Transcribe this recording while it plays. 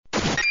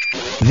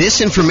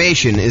This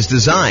information is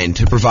designed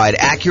to provide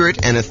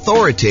accurate and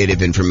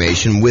authoritative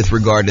information with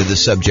regard to the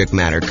subject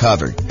matter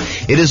covered.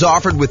 It is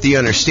offered with the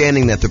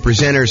understanding that the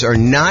presenters are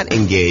not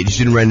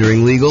engaged in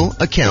rendering legal,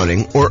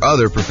 accounting, or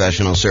other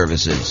professional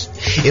services.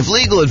 If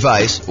legal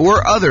advice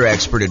or other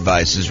expert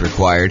advice is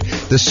required,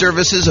 the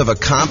services of a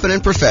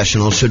competent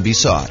professional should be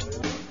sought.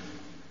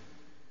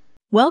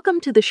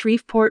 Welcome to the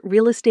Shreveport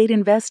Real Estate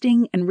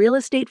Investing and Real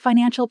Estate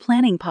Financial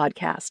Planning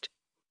Podcast.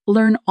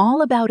 Learn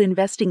all about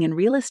investing in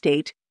real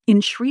estate in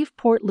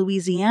Shreveport,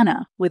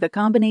 Louisiana, with a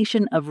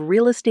combination of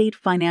real estate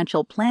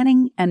financial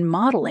planning and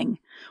modeling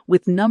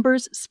with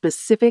numbers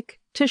specific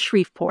to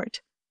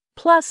Shreveport,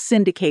 plus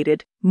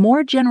syndicated,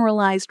 more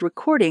generalized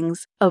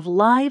recordings of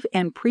live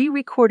and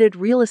pre-recorded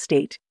real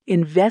estate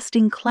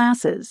investing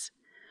classes.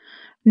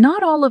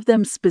 Not all of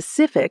them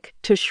specific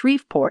to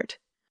Shreveport.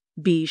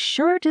 Be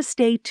sure to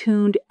stay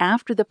tuned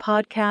after the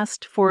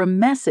podcast for a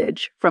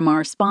message from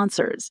our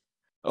sponsors.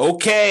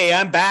 Okay,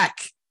 I'm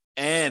back.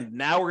 And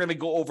now we're going to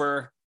go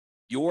over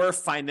your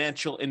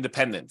financial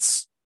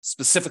independence.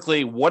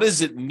 Specifically, what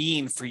does it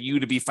mean for you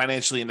to be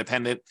financially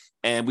independent?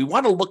 And we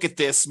want to look at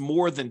this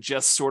more than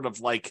just sort of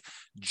like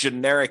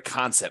generic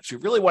concepts. We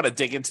really want to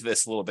dig into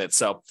this a little bit.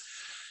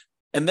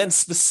 And then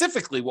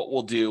specifically what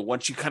we'll do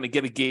once you kind of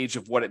get a gauge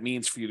of what it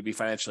means for you to be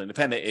financially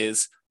independent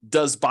is,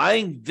 does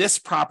buying this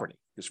property,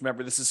 because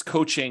remember, this is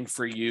coaching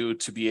for you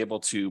to be able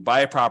to buy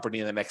a property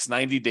in the next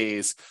 90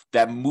 days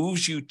that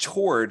moves you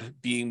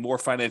toward being more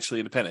financially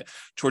independent,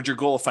 toward your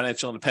goal of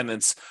financial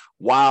independence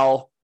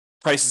while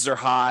prices are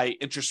high,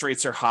 interest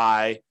rates are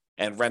high,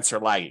 and rents are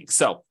lagging.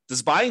 So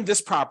does buying this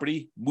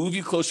property move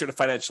you closer to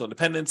financial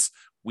independence?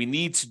 We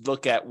need to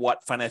look at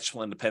what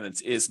financial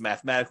independence is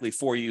mathematically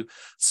for you.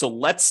 So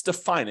let's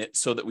define it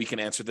so that we can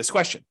answer this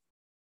question.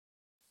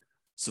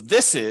 So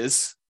this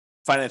is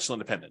financial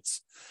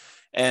independence.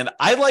 And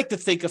I like to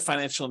think of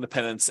financial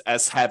independence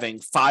as having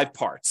 5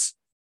 parts.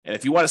 And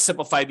if you want to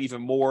simplify it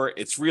even more,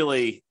 it's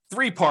really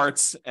 3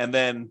 parts, and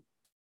then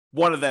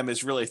one of them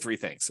is really 3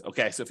 things.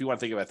 Okay, so if you want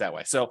to think about it that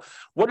way. So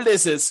what it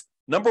is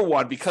number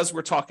one, because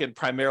we're talking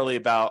primarily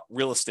about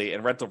real estate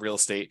and rental real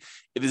estate,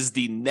 it is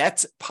the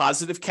net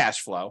positive cash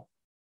flow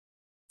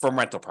from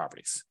rental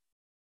properties.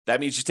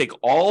 That means you take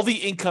all the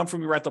income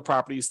from your rental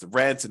properties, the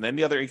rent, and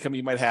any other income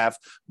you might have,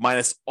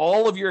 minus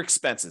all of your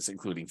expenses,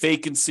 including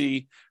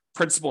vacancy,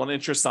 principal and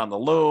interest on the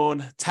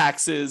loan,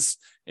 taxes,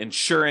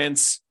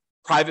 insurance,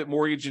 private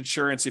mortgage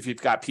insurance if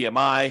you've got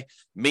PMI,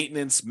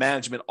 maintenance,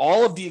 management,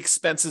 all of the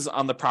expenses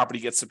on the property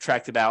get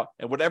subtracted out.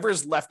 And whatever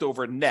is left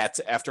over net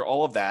after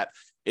all of that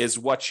is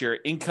what your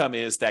income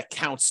is that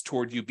counts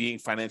toward you being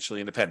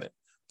financially independent.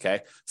 Okay,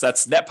 so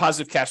that's net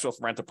positive cash flow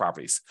from rental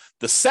properties.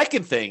 The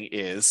second thing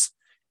is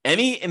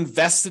any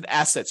invested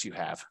assets you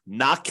have,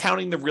 not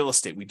counting the real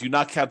estate. We do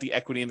not count the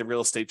equity in the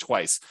real estate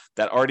twice.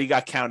 That already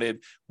got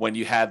counted when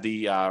you had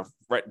the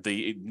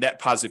net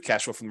positive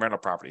cash flow from rental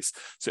properties.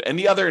 So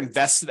any other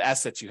invested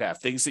assets you have,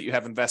 things that you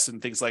have invested in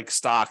things like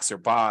stocks or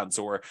bonds,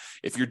 or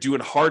if you're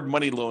doing hard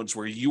money loans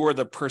where you are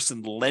the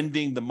person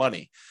lending the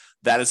money,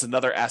 that is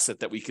another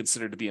asset that we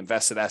consider to be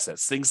invested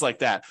assets. Things like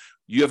that.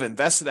 You have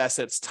invested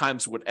assets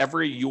times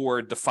whatever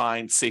your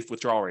defined safe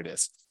withdrawal rate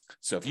is.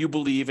 So if you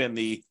believe in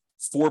the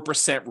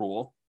 4%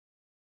 rule,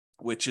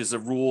 which is a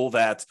rule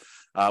that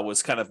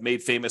was kind of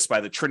made famous by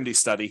the Trinity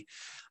study,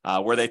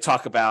 where they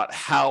talk about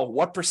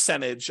what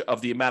percentage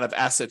of the amount of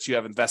assets you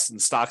have invested in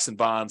stocks and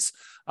bonds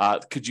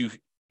could you,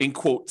 in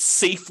quote,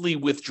 safely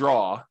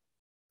withdraw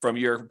from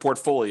your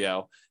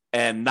portfolio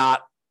and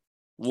not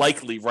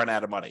likely run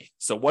out of money.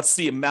 So what's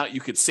the amount you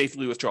could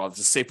safely withdraw? It's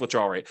a safe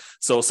withdrawal rate.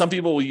 So some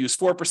people will use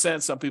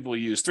 4%, some people will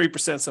use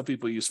 3%, some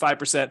people use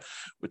 5%.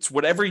 It's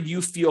whatever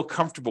you feel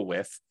comfortable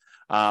with.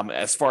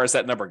 As far as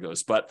that number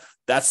goes. But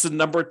that's the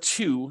number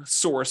 2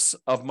 source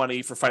of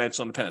money for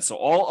financial independence. So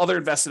all other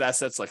invested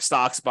assets like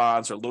stocks,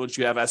 bonds, or loans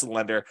you have as a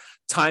lender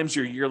times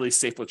your yearly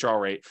safe withdrawal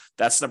rate,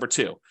 that's number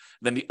 2.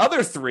 Then the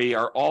other 3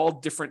 are all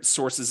different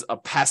sources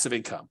of passive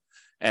income.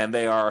 And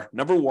they are,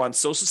 number 1,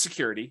 Social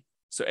Security.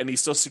 So any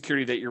Social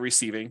Security that you're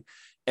receiving.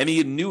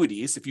 Any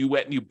annuities, if you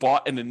went and you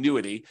bought an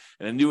annuity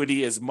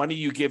is money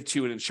you give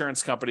to an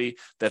insurance company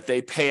that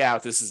they pay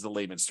out. This is the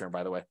layman's term,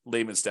 by the way,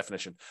 layman's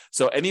definition.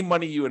 So any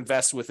money you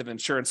invest with an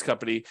insurance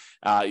company,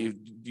 you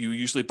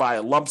usually buy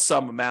a lump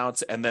sum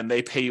amount, and then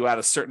they pay you out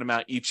a certain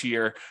amount each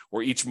year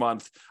or each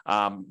month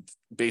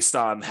based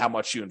on how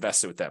much you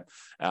invested with them.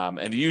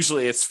 And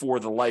usually it's for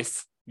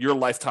your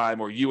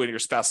lifetime or you and your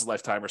spouse's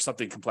lifetime or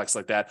something complex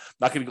like that. I'm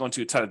not going to go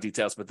into a ton of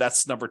details, but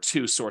that's number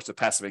 2 source of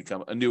passive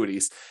income,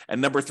 annuities.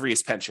 And number 3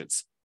 is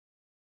pensions.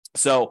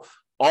 So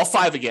all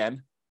 5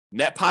 again,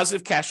 net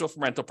positive cash flow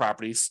from rental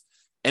properties,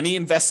 any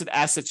invested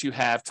assets you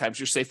have times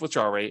your safe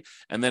withdrawal rate,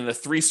 and then the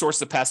 3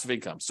 sources of passive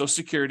income, Social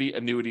Security,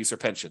 annuities, or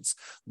pensions.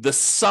 The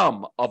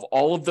sum of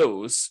all of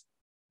those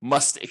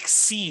must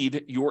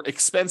exceed your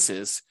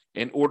expenses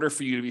in order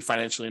for you to be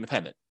financially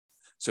independent.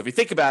 So if you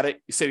think about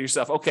it, you say to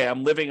yourself, okay,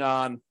 I'm living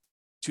on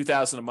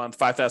 $2,000 a month,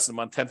 $5,000 a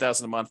month,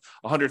 $10,000 a month,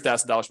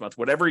 $100,000 a month,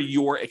 whatever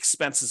your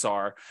expenses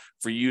are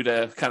for you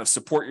to kind of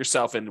support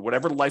yourself in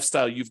whatever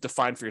lifestyle you've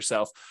defined for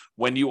yourself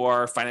when you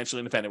are financially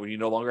independent, when you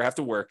no longer have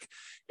to work.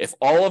 If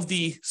all of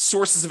the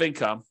sources of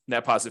income,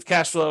 net positive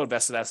cash flow,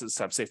 invested assets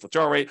times safe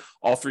withdrawal rate,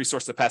 all three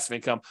sources of passive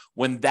income,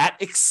 when that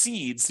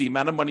exceeds the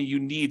amount of money you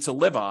need to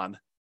live on,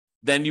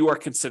 then you are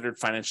considered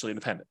financially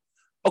independent.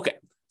 Okay,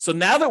 so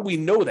now that we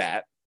know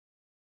that,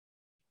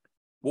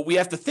 what we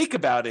have to think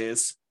about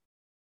is,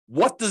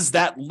 what does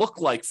that look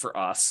like for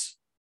us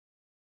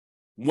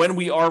when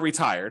we are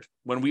retired,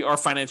 when we are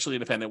financially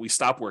independent, we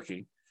stop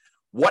working?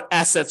 What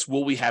assets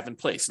will we have in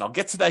place? And I'll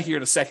get to that here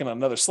in a second on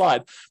another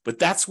slide, but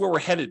that's where we're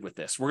headed with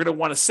this. We're going to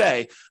want to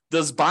say,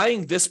 does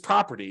buying this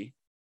property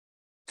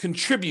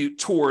contribute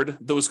toward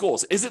those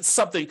goals? Is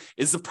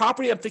the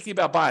property I'm thinking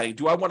about buying,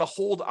 do I want to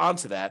hold on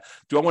to that?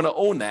 Do I want to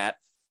own that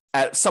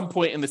at some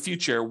point in the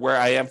future where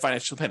I am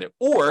financially independent?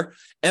 Or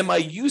am I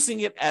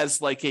using it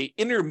as like a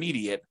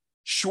intermediate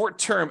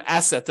short-term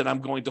asset that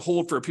I'm going to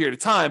hold for a period of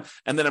time,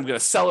 and then I'm going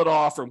to sell it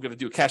off, or I'm going to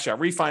do a cash out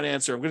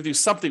refinance, or I'm going to do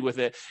something with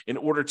it in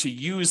order to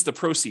use the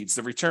proceeds,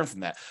 the return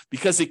from that,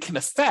 because it can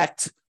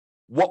affect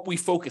what we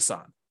focus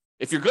on.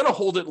 If you're going to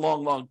hold it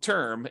long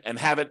term and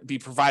have it be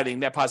providing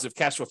net positive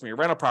cash flow from your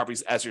rental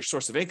properties as your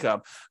source of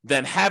income,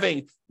 then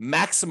having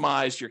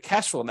maximized your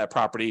cash flow in that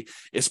property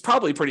is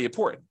probably pretty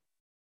important.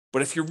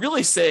 But if you're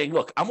really saying,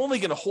 look, I'm only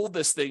going to hold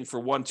this thing for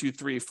 1, 2,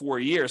 3, 4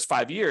 years,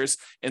 5 years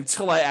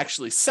until I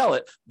actually sell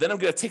it, then I'm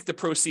going to take the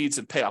proceeds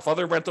and pay off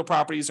other rental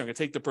properties. I'm going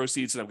to take the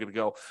proceeds and I'm going to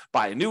go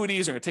buy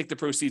annuities. I'm going to take the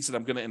proceeds and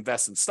I'm going to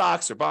invest in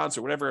stocks or bonds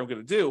or whatever I'm going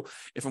to do.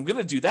 If I'm going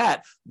to do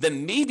that,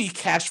 then maybe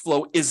cash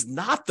flow is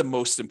not the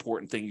most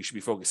important thing you should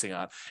be focusing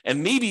on.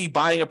 And maybe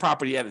buying a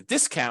property at a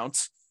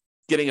discount,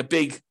 getting a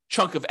big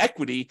chunk of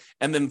equity,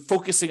 and then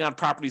focusing on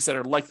properties that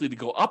are likely to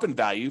go up in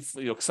value,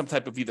 some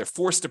type of either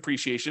forced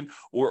appreciation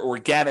or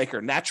organic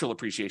or natural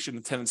appreciation,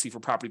 the tendency for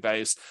property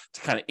values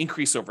to kind of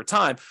increase over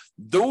time,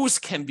 those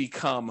can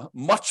become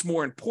much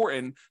more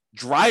important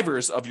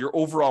drivers of your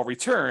overall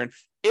return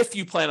if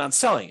you plan on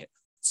selling it.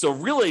 So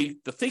really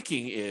the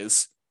thinking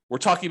is, we're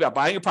talking about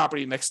buying a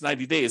property in the next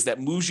 90 days that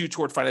moves you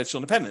toward financial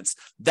independence.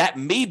 That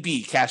may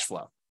be cash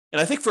flow.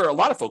 And I think for a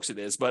lot of folks it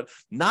is, but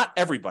not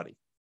everybody.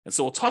 And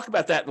so we'll talk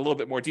about that in a little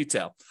bit more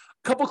detail.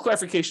 A couple of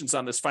clarifications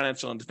on this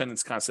financial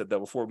independence concept,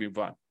 though, before we move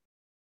on.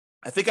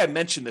 I think I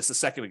mentioned this a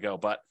second ago,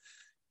 but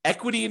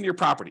equity in your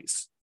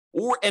properties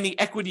or any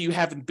equity you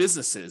have in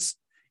businesses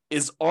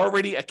is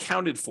already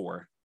accounted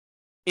for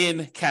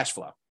in cash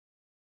flow.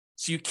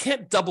 So you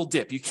can't double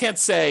dip. You can't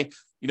say,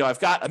 I've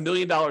got $1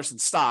 million in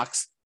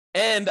stocks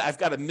and I've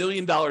got $1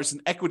 million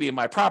in equity in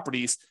my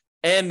properties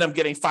and I'm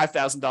getting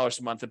 $5,000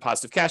 a month in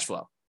positive cash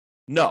flow.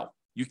 No.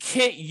 You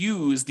can't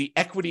use the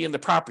equity in the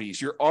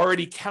properties. You're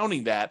already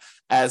counting that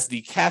as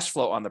the cash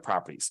flow on the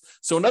properties.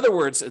 So in other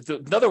words,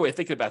 another way of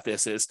thinking about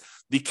this is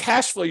the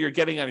cash flow you're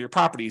getting on your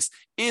properties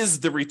is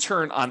the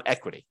return on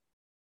equity.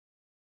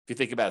 If you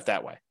think about it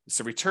that way, it's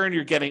the return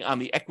you're getting on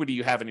the equity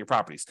you have in your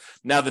properties.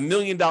 Now, the $1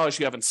 million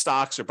you have in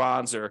stocks or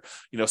bonds or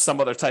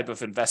some other type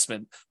of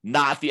investment,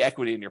 not the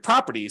equity in your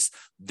properties,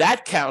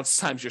 that counts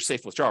times your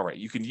safe withdrawal rate.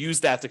 You can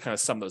use that to kind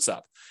of sum those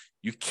up.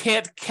 You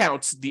can't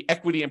count the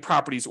equity in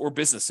properties or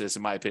businesses,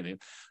 in my opinion,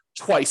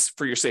 twice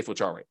for your safe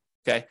withdrawal rate,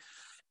 okay?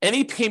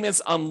 Any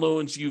payments on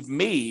loans you've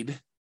made,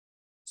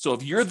 so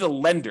if you're the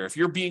lender, if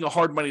you're being a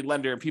hard money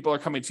lender and people are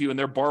coming to you and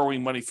they're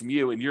borrowing money from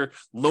you and you're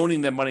loaning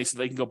them money so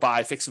they can go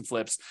buy fix and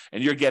flips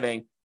and you're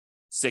getting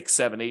 6,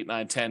 7, 8,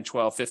 9, 10,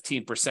 12,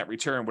 15%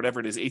 return, whatever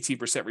it is,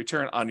 18%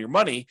 return on your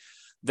money,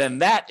 then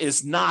that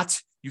is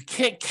not, you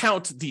can't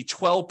count the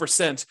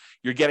 12%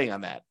 you're getting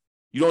on that.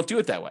 You don't do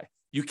it that way.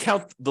 You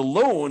count the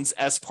loans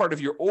as part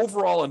of your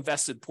overall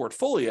invested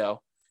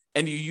portfolio,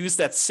 and you use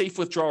that safe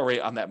withdrawal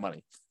rate on that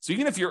money. So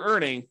even if you're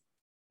earning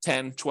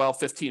 10, 12,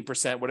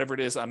 15%, whatever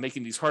it is on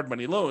making these hard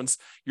money loans,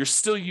 you're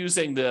still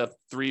using the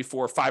 3,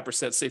 4,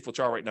 5% safe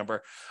withdrawal rate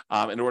number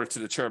in order to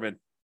determine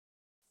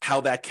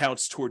how that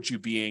counts towards you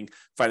being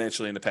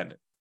financially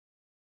independent.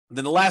 And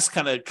then the last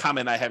kind of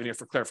comment I have in here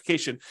for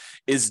clarification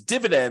is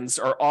dividends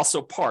are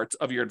also part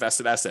of your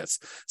invested assets.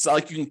 It's not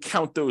like you can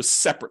count those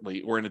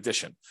separately or in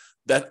addition.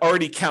 That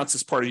already counts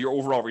as part of your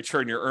overall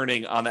return you're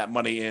earning on that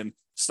money in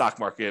stock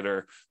market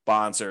or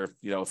bonds, or,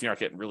 if you're not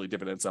getting really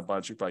dividends on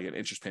bonds, you're probably getting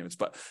interest payments,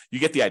 but you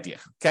get the idea.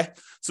 Okay.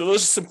 So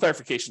those are some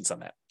clarifications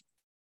on that.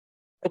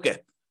 Okay.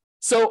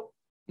 So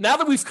now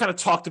that we've kind of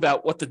talked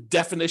about what the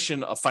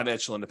definition of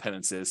financial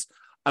independence is,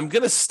 I'm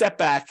going to step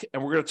back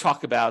and we're going to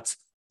talk about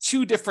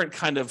two different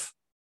kind of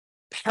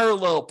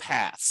parallel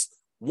paths.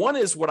 One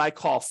is what I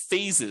call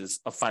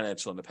phases of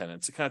financial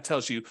independence. It kind of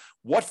tells you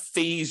what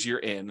phase you're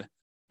in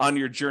on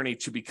your journey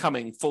to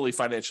becoming fully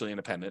financially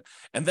independent.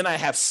 And then I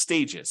have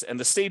stages. And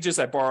the stages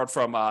I borrowed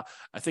from, I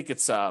think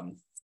it's,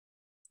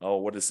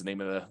 what is the name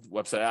of the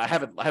website? I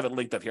have it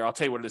linked up here. I'll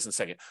tell you what it is in a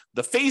second.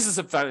 The phases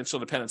of financial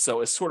independence,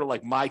 though, is sort of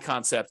like my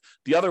concept.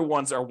 The other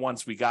ones are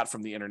ones we got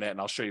from the internet, and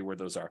I'll show you where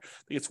those are.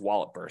 I think it's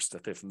Wallet Burst,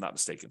 if I'm not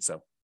mistaken.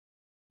 So,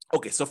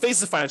 okay, so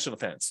phases of financial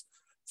independence.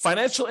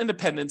 financial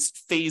independence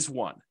phase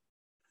one.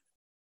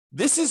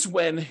 This is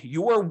when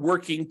you're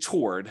working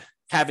toward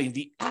having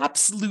the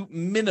absolute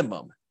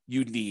minimum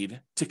you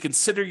need to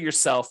consider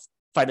yourself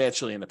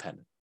financially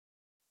independent.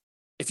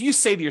 If you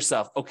say to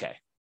yourself, okay,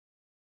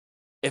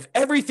 if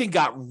everything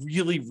got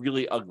really,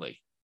 really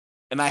ugly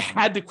and I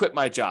had to quit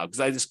my job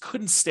because I just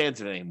couldn't stand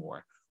it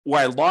anymore, or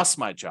I lost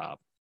my job,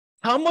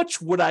 how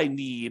much would I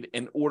need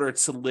in order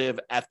to live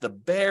at the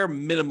bare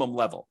minimum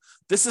level?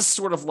 This is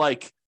sort of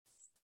like,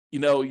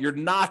 you're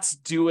not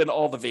doing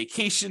all the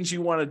vacations you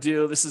want to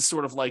do. This is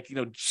sort of like,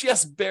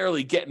 just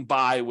barely getting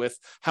by with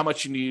how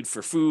much you need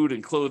for food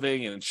and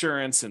clothing and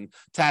insurance and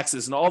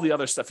taxes and all the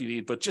other stuff you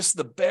need, but just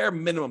the bare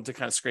minimum to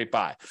kind of scrape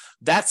by.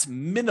 That's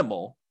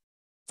minimal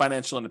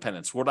financial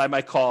independence, what I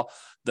might call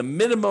the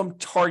minimum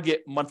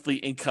target monthly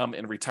income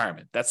in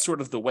retirement. That's sort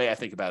of the way I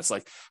think about it. It's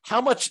like,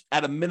 how much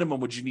at a minimum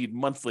would you need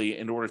monthly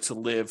in order to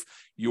live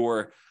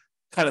your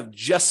kind of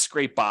just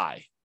scrape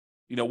by?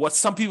 What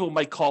some people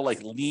might call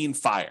like lean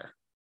financial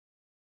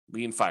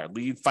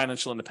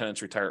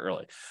independence, retire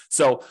early.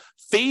 So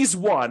phase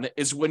one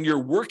is when you're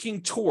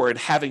working toward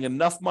having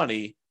enough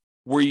money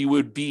where you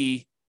would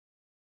be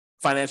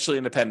financially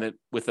independent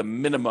with a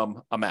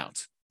minimum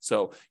amount.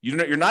 So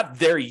you're not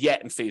there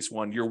yet in phase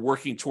one. You're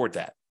working toward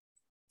that.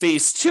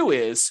 Phase two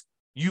is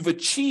you've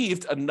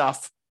achieved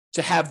enough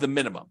to have the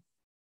minimum.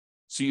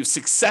 So you've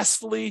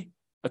successfully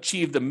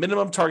achieved the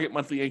minimum target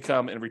monthly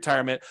income in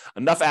retirement,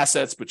 enough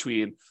assets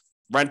between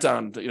rent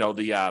on,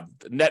 the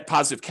net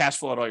positive cash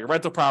flow on all your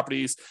rental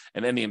properties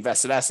and any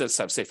invested assets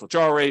have safe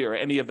withdrawal rate or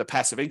any of the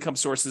passive income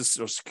sources,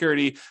 Social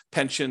Security,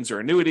 pensions, or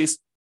annuities.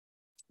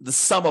 The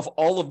sum of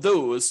all of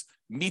those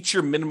meets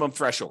your minimum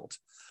threshold.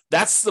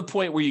 That's the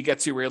point where you get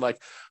to where you're like,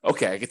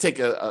 okay, I could take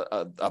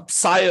a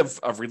sigh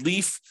of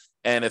relief.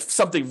 And if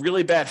something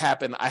really bad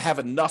happened, I have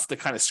enough to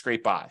kind of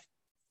scrape by.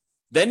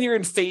 Then you're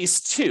in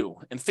phase two.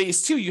 In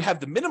phase two, you have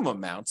the minimum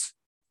amount,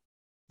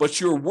 but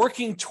you're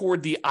working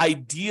toward the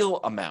ideal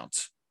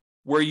amount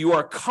where you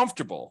are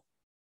comfortable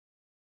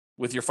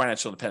with your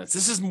financial independence.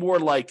 This is more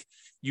like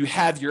you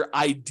have your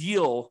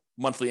ideal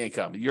monthly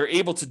income. You're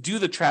able to do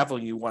the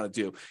traveling you want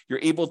to do. You're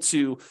able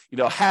to,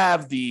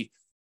 have the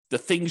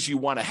things you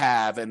want to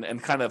have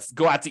and kind of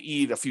go out to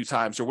eat a few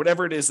times or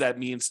whatever it is that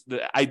means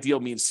the ideal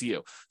means to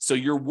you. So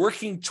you're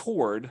working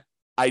toward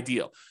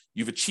ideal.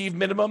 You've achieved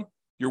minimum.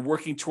 You're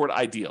working toward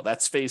ideal.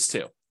 That's phase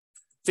two.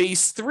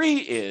 Phase three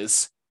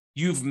is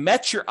you've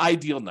met your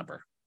ideal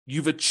number.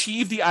 You've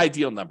achieved the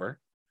ideal number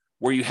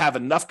where you have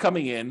enough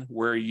coming in,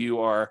 where you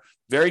are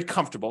very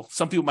comfortable.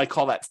 Some people might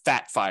call that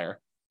fat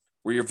fire,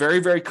 where you're very,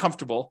 very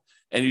comfortable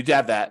and you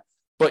have that,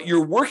 but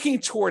you're working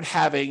toward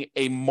having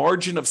a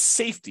margin of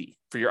safety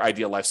for your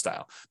ideal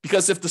lifestyle.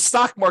 Because if the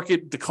stock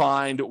market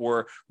declined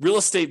or real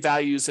estate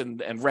values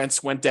and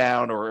rents went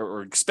down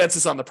or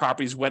expenses on the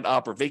properties went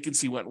up or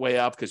vacancy went way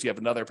up because you have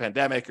another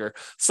pandemic or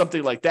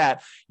something like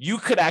that, you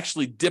could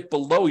actually dip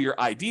below your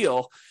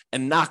ideal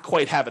and not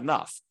quite have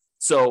enough.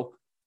 So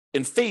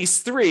in phase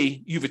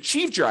three, you've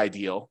achieved your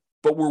ideal,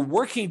 but we're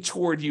working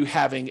toward you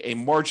having a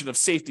margin of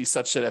safety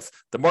such that if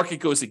the market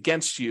goes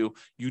against you,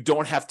 you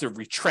don't have to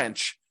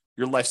retrench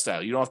your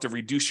lifestyle. You don't have to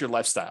reduce your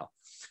lifestyle.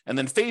 And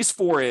then phase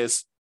four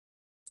is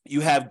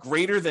you have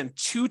greater than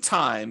 2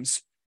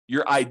 times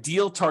your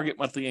ideal target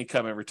monthly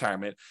income in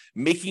retirement,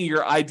 making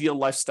your ideal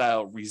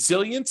lifestyle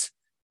resilient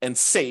and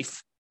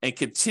safe and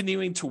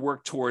continuing to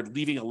work toward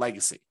leaving a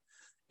legacy.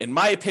 In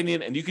my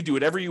opinion, and you can do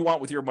whatever you want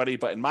with your money,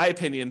 but in my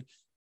opinion,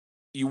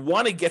 you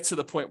want to get to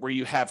the point where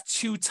you have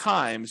 2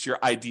 times your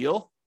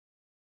ideal.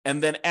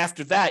 And then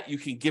after that, you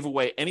can give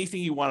away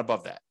anything you want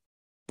above that.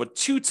 But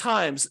 2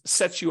 times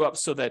sets you up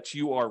so that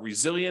you are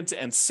resilient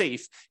and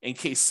safe in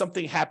case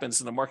something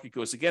happens and the market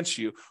goes against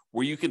you,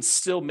 where you can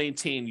still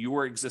maintain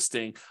your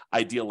existing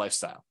ideal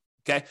lifestyle.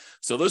 Okay.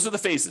 So those are the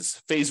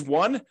phases. Phase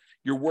 1,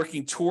 you're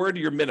working toward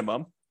your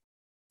minimum.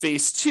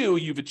 Phase 2,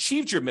 you've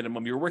achieved your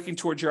minimum. You're working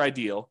towards your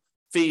ideal.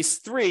 Phase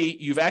 3,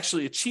 you've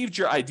actually achieved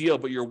your ideal,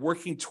 but you're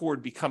working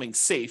toward becoming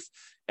safe.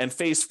 And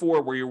phase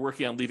 4, where you're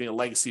working on leaving a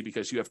legacy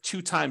because you have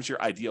 2 times your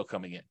ideal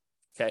coming in.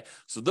 Okay,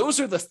 so those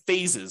are the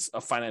phases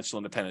of financial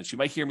independence. You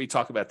might hear me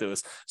talk about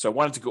those. So I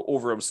wanted to go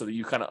over them so that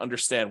you kind of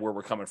understand where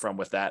we're coming from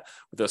with that,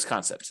 with those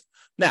concepts.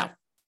 Now,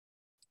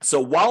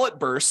 so Wallet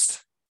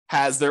Burst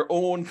has their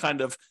own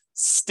kind of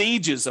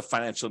stages of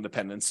financial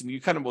independence, and you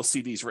kind of will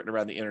see these written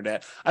around the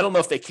internet. I don't know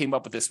if they came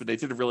up with this, but they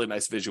did a really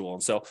nice visual.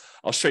 And so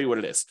I'll show you what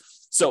it is.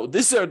 So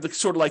these are the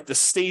sort of like the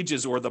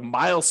stages or the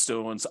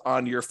milestones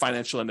on your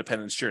financial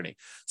independence journey.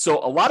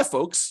 So a lot of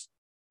folks,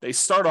 they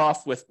start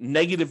off with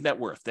negative net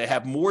worth. They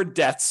have more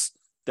debts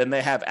than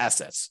they have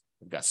assets.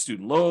 They've got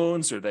student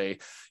loans, or they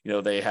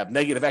have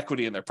negative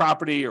equity in their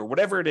property, or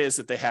whatever it is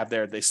that they have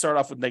there. They start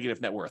off with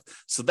negative net worth.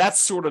 So that's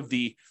sort of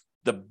the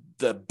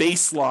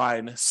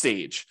baseline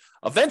stage.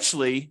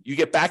 Eventually, you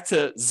get back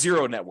to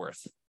 0 net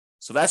worth.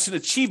 So that's an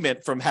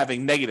achievement from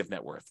having negative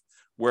net worth,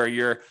 where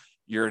your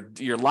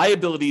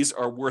liabilities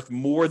are worth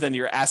more than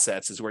your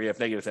assets, is where you have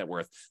negative net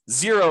worth.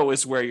 0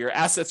 is where your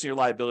assets and your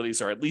liabilities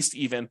are at least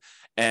even,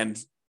 and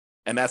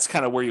And that's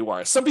kind of where you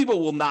are. Some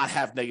people will not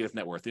have negative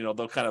net worth.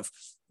 They'll kind of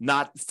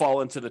not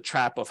fall into the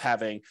trap of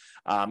having,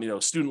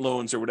 student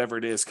loans or whatever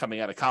it is coming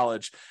out of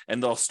college,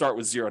 and they'll start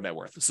with zero net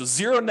worth. So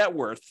zero net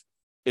worth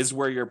is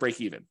where you're break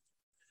even.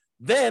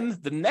 Then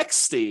the next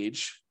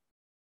stage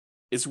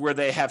is where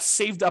they have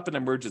saved up an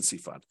emergency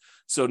fund.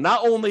 So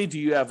not only do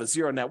you have a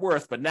zero net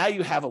worth, but now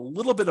you have a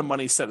little bit of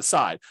money set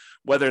aside,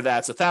 whether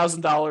that's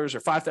 $1,000 or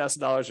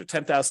 $5,000 or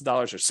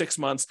 $10,000 or 6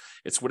 months.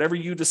 It's whatever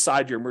you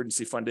decide your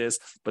emergency fund is,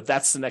 but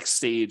that's the next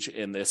stage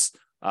in this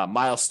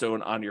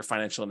milestone on your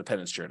financial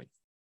independence journey.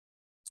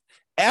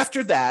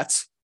 After that,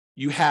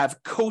 you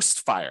have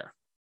Coast Fire.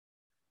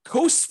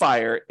 Coast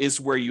Fire is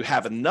where you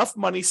have enough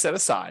money set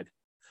aside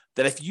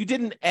that if you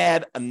didn't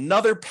add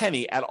another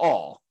penny at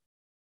all,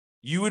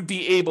 you would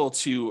be able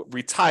to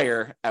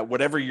retire at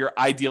whatever your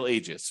ideal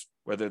age is,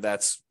 whether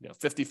that's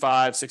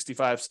 55,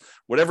 65,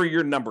 whatever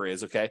your number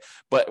is, okay?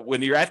 But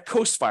when you're at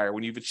Coast Fire,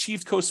 when you've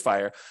achieved Coast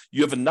Fire,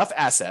 you have enough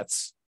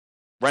assets,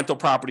 rental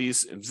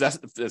properties,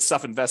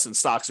 stuff invested in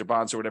stocks or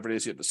bonds or whatever it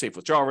is, you have the safe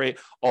withdrawal rate,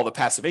 all the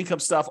passive income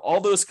stuff, all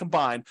those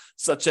combined,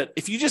 such that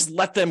if you just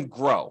let them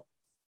grow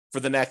for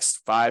the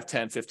next 5,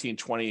 10, 15,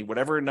 20,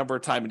 whatever number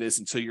of time it is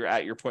until you're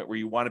at your point where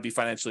you want to be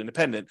financially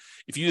independent,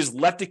 if you just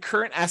let the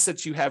current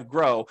assets you have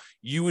grow,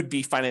 you would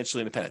be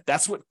financially independent.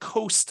 That's what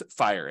Coast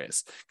Fire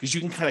is, because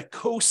you can kind of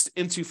coast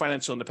into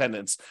financial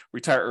independence,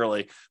 retire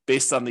early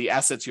based on the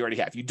assets you already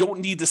have. You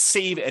don't need to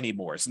save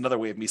anymore. It's another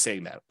way of me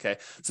saying that, okay?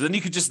 So then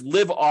you could just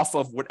live off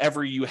of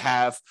whatever you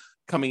have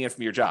coming in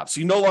from your job. So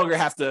you no longer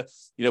have to,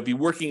 be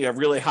working a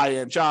really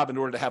high-end job in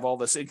order to have all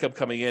this income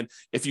coming in.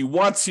 If you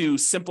want to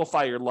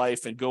simplify your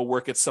life and go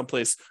work at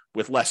someplace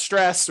with less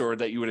stress or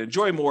that you would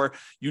enjoy more,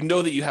 you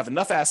know that you have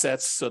enough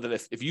assets so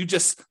that if you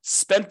just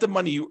spent the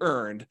money you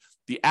earned,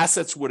 the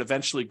assets would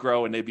eventually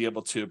grow and they'd be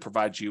able to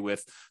provide you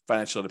with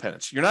financial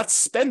independence. You're not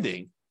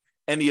spending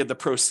any of the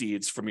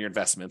proceeds from your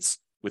investments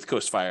with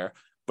Coast Fire,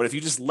 but if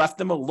you just left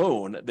them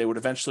alone, they would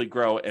eventually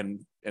grow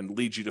and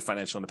lead you to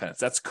financial independence.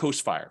 That's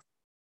Coast Fire.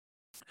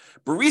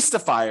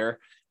 Barista Fire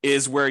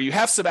is where you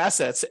have some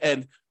assets,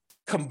 and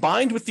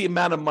combined with the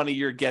amount of money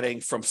you're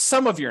getting from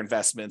some of your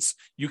investments,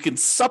 you can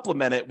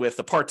supplement it with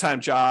a part-time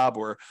job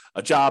or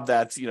a job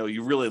that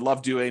you really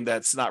love doing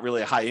that's not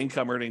really a high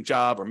income earning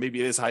job, or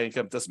maybe it is high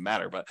income, it doesn't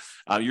matter, but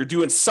you're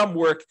doing some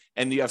work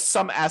and you have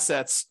some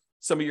assets,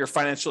 some of your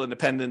financial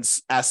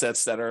independence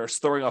assets that are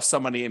throwing off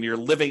some money, and you're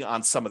living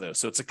on some of those.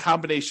 So it's a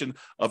combination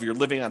of you're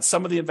living on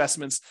some of the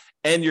investments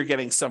and you're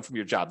getting some from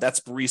your job. That's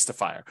Barista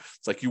Fire.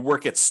 It's like you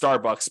work at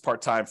Starbucks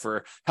part-time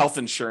for health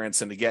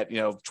insurance and to get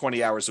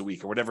 20 hours a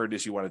week or whatever it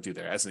is you want to do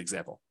there, as an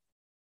example.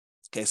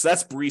 Okay, so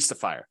that's Barista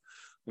Fire.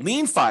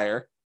 Lean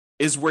Fire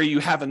is where you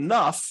have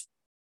enough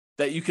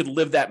that you could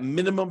live that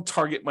minimum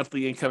target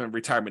monthly income and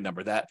retirement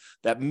number, that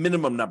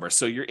minimum number.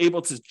 So you're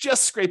able to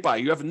just scrape by.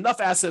 You have enough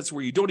assets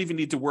where you don't even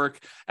need to work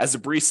as a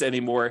barista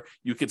anymore.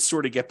 You could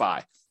sort of get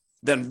by.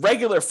 Then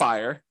regular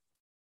Fire,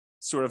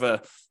 sort of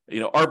a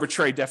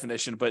arbitrary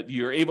definition, but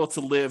you're able to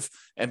live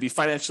and be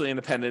financially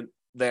independent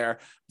there,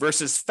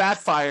 versus Fat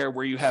Fire,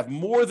 where you have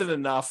more than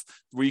enough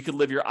where you can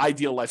live your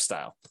ideal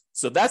lifestyle.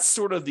 So that's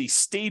sort of the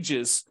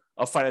stages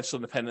of financial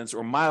independence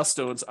or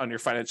milestones on your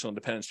financial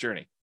independence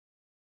journey.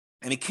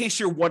 And in case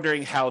you're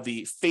wondering how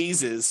the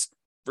phases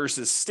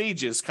versus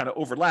stages kind of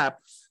overlap,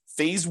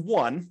 phase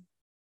 1,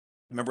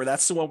 remember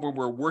that's the one where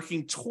we're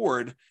working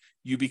toward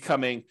you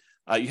becoming,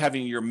 you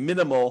having your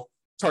minimal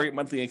target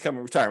monthly income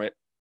in retirement.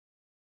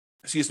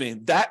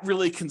 That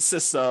really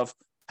consists of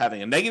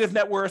having a negative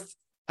net worth,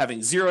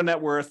 having zero net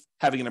worth,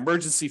 having an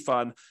emergency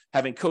fund,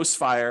 having Coast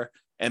Fire,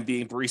 and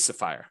being Barista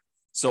Fire.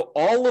 So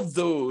all of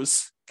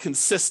those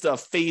consist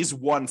of phase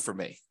 1 for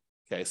me.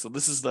 Okay, so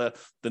this is the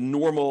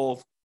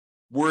normal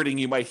wording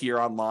you might hear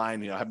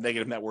online, have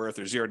negative net worth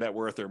or zero net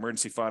worth or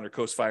emergency fund or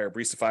Coast Fire or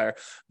Barista Fire.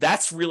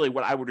 That's really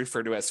what I would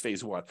refer to as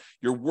phase 1.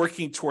 You're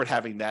working toward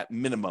having that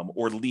minimum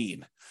or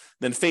lean.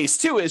 Then phase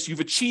 2 is you've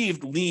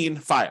achieved Lean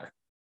Fire.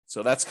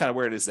 So that's kind of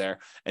where it is there.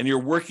 And you're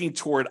working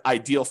toward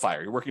Ideal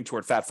Fire. You're working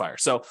toward Fat Fire.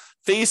 So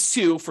phase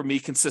 2 for me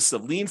consists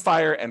of Lean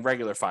Fire and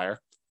regular Fire.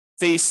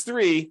 Phase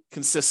 3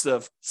 consists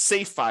of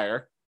Safe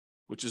Fire,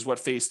 which is what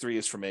phase 3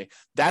 is for me.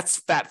 That's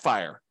Fat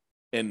Fire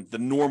in the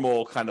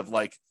normal kind of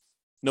like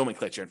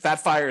nomenclature. And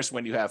Fat Fire is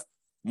when you have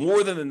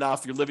more than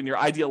enough, you're living your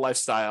ideal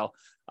lifestyle.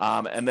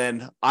 And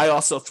then I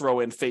also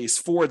throw in phase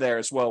 4 there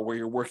as well, where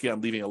you're working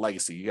on leaving a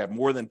legacy. You have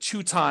more than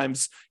 2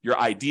 times your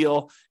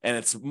ideal, and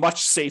it's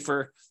much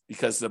safer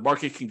because the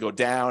market can go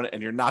down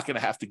and you're not going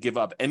to have to give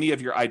up any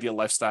of your ideal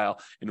lifestyle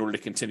in order to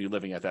continue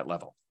living at that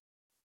level.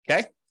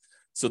 Okay.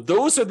 So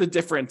those are the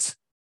different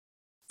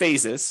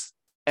phases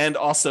and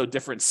also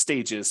different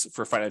stages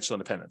for financial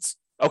independence.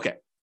 Okay.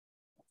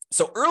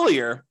 So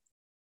earlier,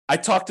 I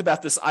talked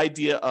about this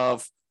idea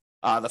of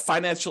the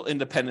financial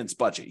independence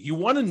budget. You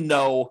want to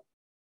know,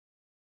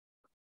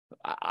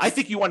 I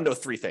think you want to know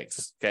 3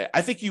 things. Okay.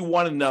 I think you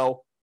want to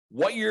know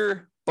what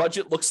your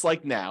budget looks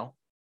like now,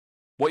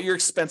 what your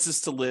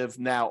expenses to live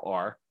now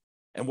are,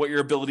 and what your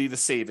ability to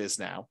save is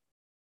now,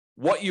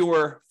 what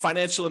your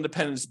financial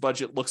independence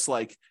budget looks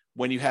like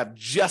when you have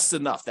just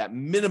enough, that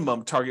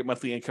minimum target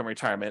monthly income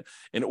retirement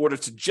in order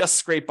to just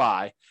scrape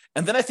by.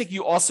 And then I think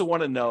you also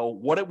want to know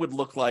what it would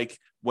look like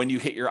when you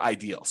hit your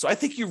ideal. So I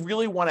think you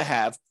really want to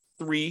have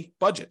 3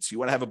 budgets. You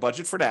want to have a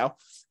budget for now.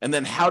 And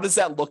then how does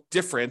that look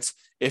different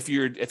if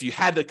you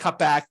had to cut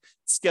back,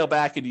 scale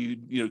back, and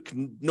you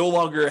no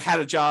longer had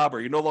a job, or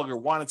you no longer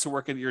wanted to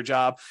work at your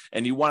job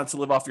and you wanted to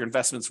live off your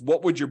investments?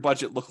 What would your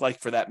budget look like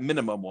for that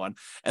minimum one?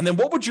 And then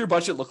what would your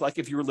budget look like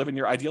if you were living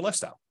your ideal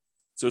lifestyle?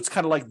 So it's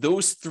kind of like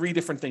those 3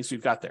 different things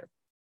we've got there.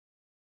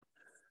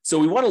 So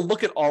we want to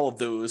look at all of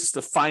those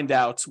to find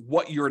out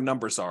what your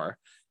numbers are.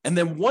 And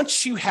then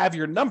once you have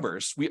your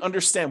numbers, we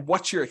understand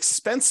what your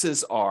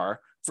expenses are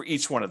for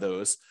each one of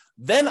those.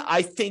 Then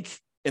I think,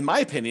 in my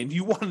opinion,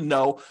 you want to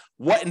know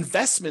what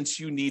investments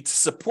you need to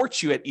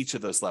support you at each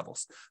of those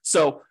levels.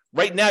 So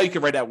right now you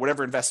can write out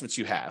whatever investments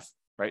you have,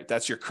 right?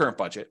 That's your current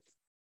budget.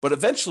 But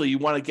eventually you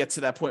want to get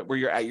to that point where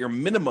you're at your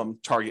minimum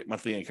target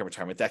monthly income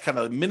retirement, that kind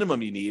of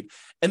minimum you need.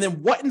 And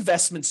then what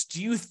investments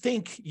do you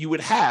think you would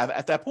have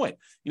at that point?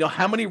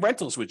 How many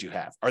rentals would you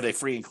have? Are they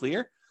free and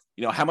clear?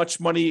 How much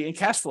money in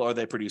cash flow are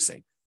they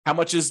producing? How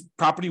much is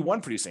property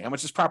 1 producing? How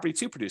much is property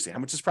 2 producing? How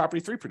much is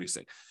property 3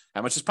 producing?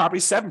 How much is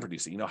property 7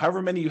 producing?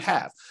 However many you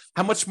have.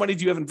 How much money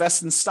do you have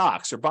invested in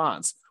stocks or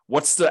bonds?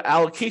 What's the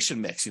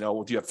allocation mix? Do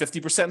you have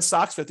 50% in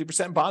stocks,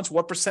 50% in bonds?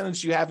 What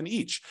percentage do you have in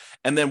each?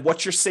 And then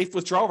what's your safe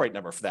withdrawal rate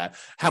number for that?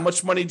 How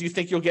much money do you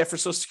think you'll get for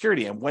Social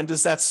Security? And when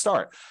does that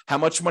start? How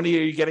much money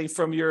are you getting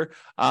from your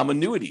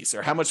annuities?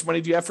 Or how much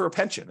money do you have for a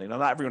pension?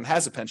 Not everyone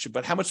has a pension,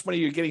 but how much money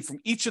are you getting from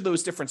each of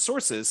those different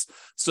sources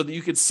so that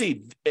you can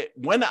see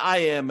when I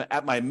am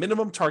at my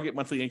minimum target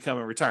monthly income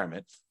in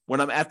retirement,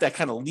 when I'm at that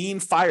kind of lean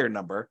fire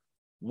number,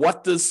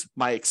 what does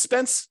my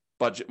expense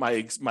budget, my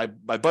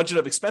budget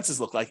of expenses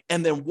look like?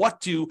 And then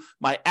what do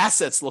my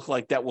assets look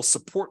like that will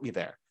support me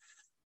there?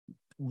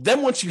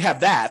 Then once you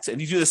have that,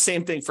 and you do the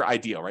same thing for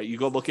ideal, right? You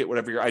go look at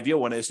whatever your ideal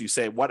one is, you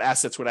say, what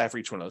assets would I have for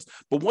each one of those?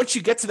 But once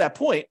you get to that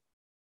point,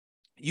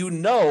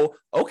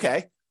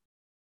 okay,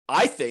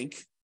 I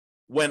think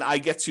when I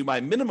get to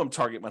my minimum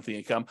target monthly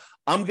income,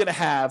 I'm going to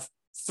have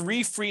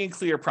 3 free and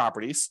clear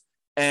properties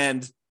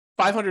and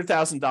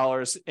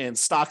 $500,000 in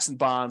stocks and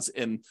bonds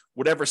in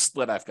whatever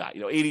split I've got,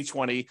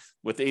 80-20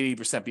 with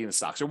 80% being in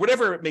stocks, or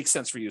whatever it makes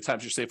sense for you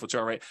times your safe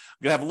withdrawal rate.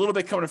 I'm going to have a little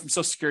bit coming in from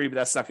Social Security, but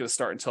that's not going to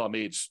start until I'm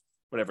age,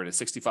 whatever it is,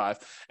 65.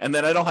 And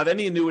then I don't have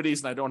any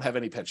annuities and I don't have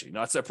any pension.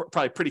 It's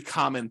probably pretty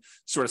common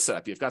sort of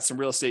setup. You've got some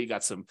real estate, you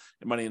got some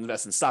money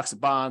invested in stocks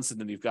and bonds, and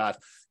then you've got,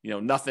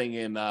 nothing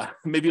in,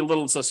 maybe a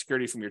little in Social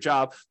Security from your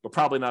job, but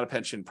probably not a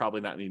pension, probably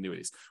not any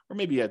annuities, or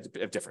maybe a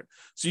different.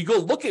 So you go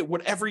look at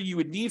whatever you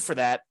would need for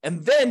that.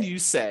 And then you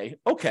say,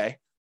 okay,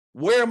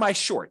 where am I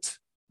short?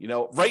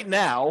 Right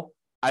now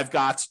I've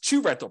got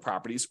 2 rental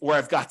properties, or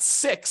I've got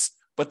 6,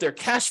 but their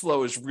cash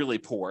flow is really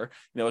poor.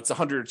 It's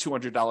 $100 or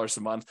 $200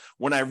 a month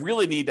when I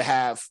really need to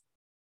have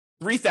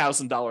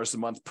 $3,000 a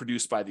month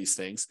produced by these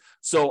things.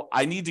 So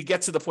I need to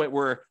get to the point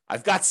where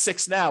I've got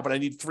 6 now, but I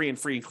need 3 and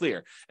free and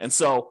clear. And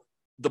so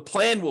the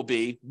plan will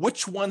be,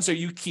 which ones are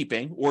you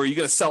keeping, or are you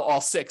going to sell all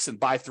 6 and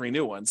buy 3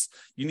 new ones?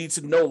 You need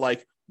to know,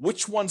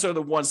 which ones are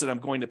the ones that I'm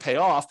going to pay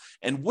off,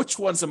 and which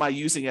ones am I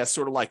using as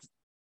sort of like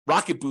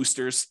rocket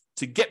boosters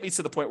to get me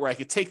to the point where I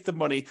could take the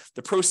money,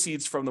 the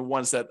proceeds from the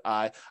ones that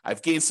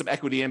I've gained some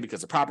equity in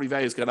because the property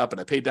value has gone up and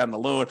I paid down the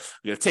loan.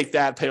 I'm going to take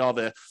that, pay all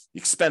the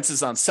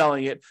expenses on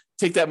selling it,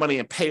 take that money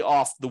and pay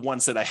off the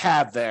ones that I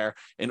have there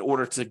in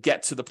order to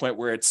get to the point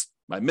where it's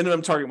my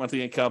minimum target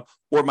monthly income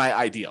or my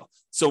ideal.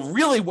 So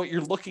really what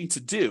you're looking to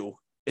do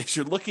is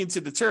you're looking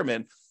to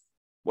determine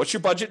what's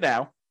your budget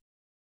now,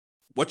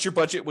 what's your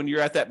budget when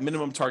you're at that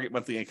minimum target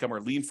monthly income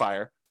or lean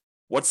fire,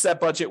 what's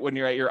that budget when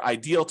you're at your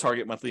ideal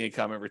target monthly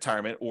income in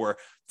retirement or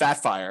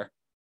fat fire,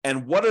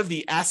 and what are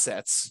the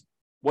assets,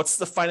 what's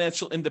the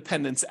financial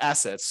independence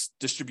assets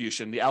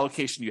distribution, the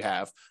allocation you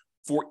have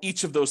for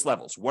each of those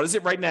levels. What is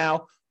it right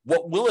now?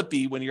 What will it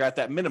be when you're at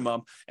that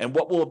minimum? And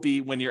what will it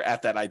be when you're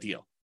at that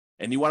ideal?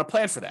 And you want to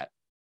plan for that.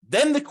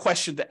 Then the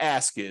question to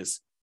ask is,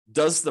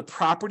 does the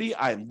property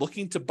I'm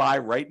looking to buy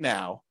right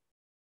now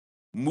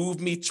move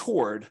me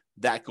toward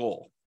that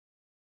goal?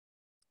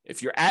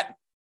 If you're at,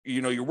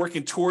 you're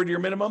working toward your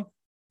minimum,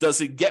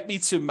 does it get me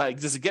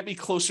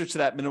closer to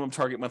that minimum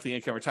target monthly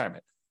income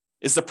retirement?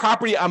 Is the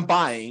property I'm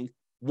buying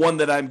one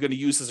that I'm going to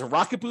use as a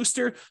rocket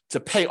booster to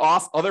pay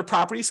off other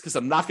properties because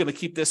I'm not going to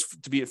keep this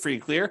to be free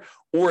and clear?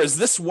 Or is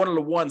this one of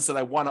the ones that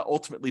I want to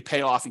ultimately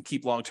pay off and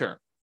keep long-term?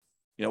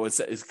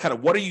 It's kind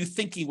of, what are you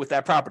thinking with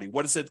that property?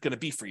 What is it going to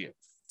be for you?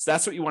 So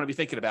that's what you want to be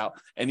thinking about.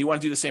 And you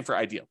want to do the same for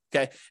ideal.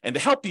 Okay. And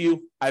to help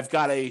you, I've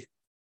got a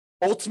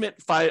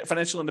ultimate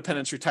financial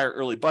independence retire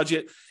early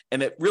budget.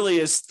 And it really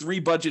is 3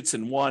 budgets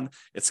in one.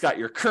 It's got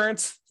your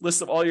current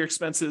list of all your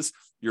expenses,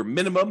 your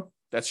minimum,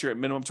 that's your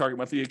minimum target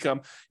monthly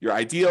income, your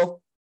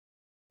ideal,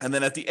 And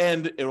then at the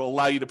end, it will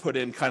allow you to put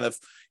in kind of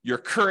your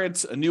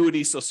current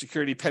annuity, Social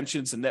Security,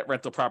 pensions, and net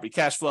rental property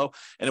cash flow.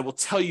 And it will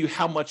tell you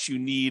how much you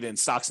need in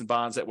stocks and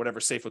bonds at whatever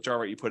safe withdrawal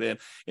rate you put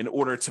in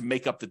order to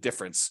make up the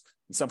difference.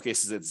 In some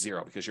cases, it's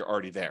zero because you're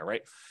already there,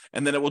 right?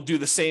 And then it will do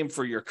the same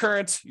for your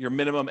current, your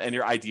minimum, and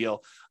your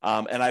ideal.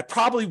 And I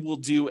probably will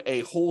do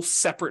a whole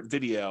separate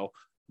video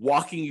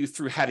walking you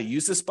through how to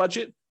use this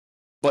budget.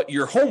 But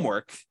your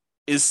homework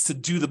is to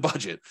do the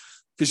budget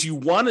because you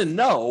want to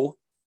know,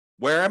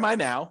 where am I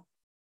now?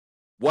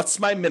 What's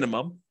my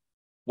minimum?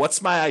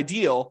 What's my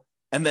ideal?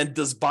 And then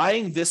does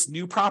buying this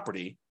new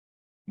property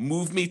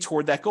move me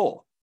toward that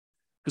goal?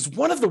 Because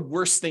one of the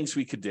worst things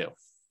we could do,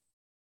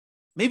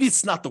 maybe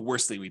it's not the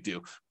worst thing we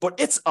do, but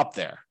it's up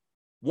there.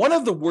 One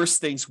of the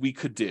worst things we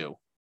could do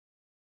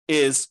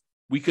is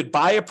we could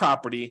buy a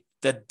property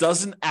that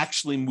doesn't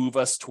actually move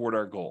us toward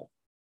our goal.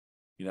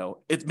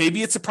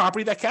 Maybe it's a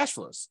property that cash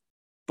flows,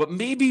 but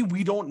maybe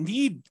we don't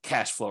need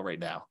cash flow right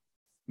now.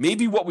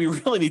 Maybe what we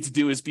really need to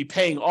do is be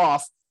paying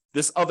off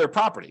this other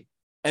property.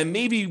 And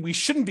maybe we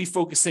shouldn't be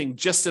focusing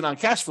just in on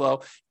cash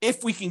flow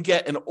if we can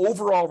get an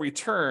overall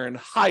return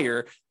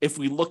higher if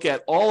we look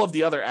at all of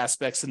the other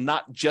aspects and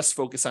not just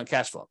focus on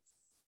cash flow.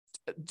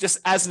 Just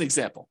as an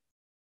example,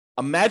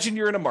 imagine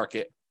you're in a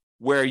market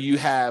where you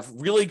have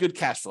really good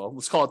cash flow.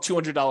 Let's call it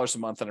 $200 a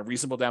month on a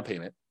reasonable down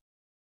payment.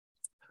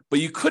 But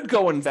you could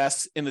go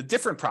invest in a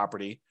different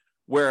property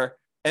where,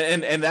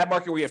 and that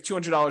market where you have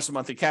 $200 a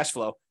month in cash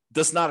flow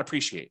does not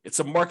appreciate.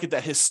 It's a market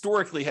that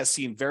historically has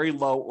seen very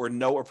low or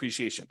no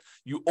appreciation.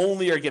 You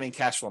only are getting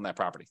cash flow on that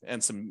property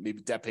and some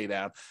maybe debt pay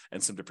down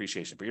and some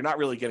depreciation, but you're not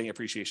really getting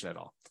appreciation at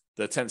all.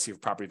 The tendency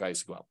of property values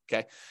to go up.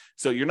 Okay.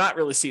 So you're not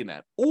really seeing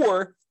that.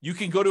 Or you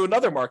can go to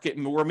another market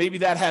where maybe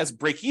that has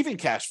break-even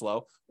cash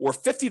flow or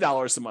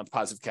 $50 a month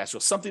positive cash flow,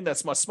 something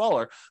that's much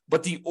smaller,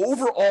 but the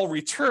overall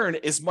return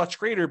is much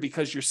greater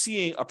because you're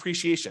seeing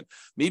appreciation.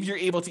 Maybe you're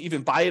able to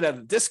even buy it at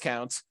a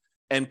discount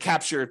and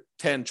capture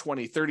 $10,000,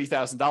 $20,000,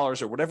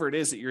 $30,000 or whatever it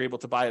is that you're able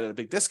to buy it at a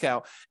big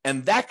discount.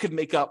 And that could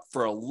make up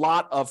for a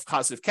lot of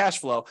positive cash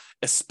flow,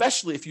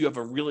 especially if you have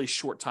a really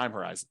short time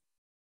horizon.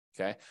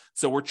 Okay.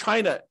 So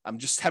I'm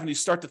just having you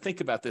start to think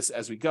about this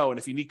as we go. And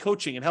if you need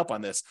coaching and help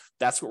on this,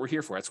 that's what we're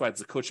here for. That's why it's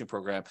a coaching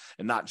program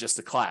and not just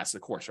a class, of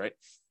course, right?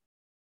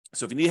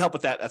 So if you need help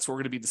with that, that's what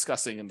we're going to be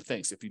discussing in the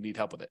things if you need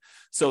help with it.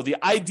 So the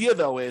idea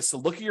though is to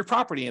look at your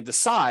property and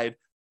decide,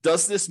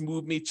 does this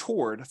move me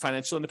toward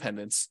financial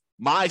independence,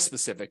 my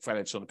specific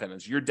financial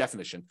independence, your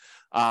definition,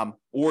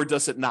 or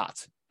does it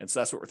not? And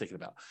so that's what we're thinking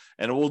about.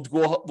 And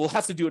we'll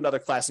have to do another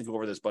class and go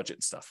over this budget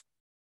and stuff.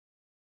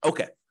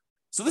 Okay.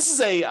 So this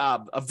is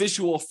a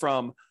visual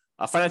from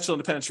Financial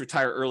Independence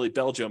Retire Early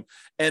Belgium.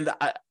 And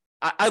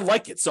I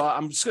like it. So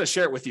I'm just going to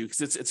share it with you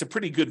because it's a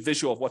pretty good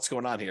visual of what's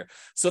going on here.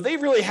 So they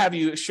really have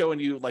you showing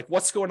you like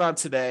what's going on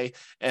today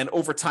and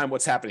over time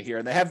what's happening here.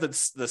 And they have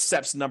the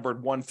steps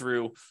numbered 1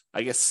 through,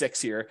 I guess,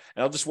 6 here.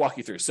 And I'll just walk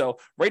you through. So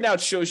right now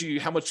it shows you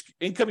how much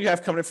income you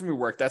have coming in from your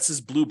work. That's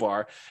this blue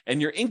bar.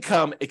 And your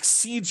income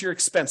exceeds your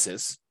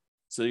expenses.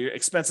 So your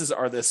expenses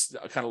are this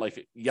kind of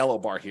like yellow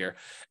bar here.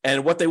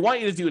 And what they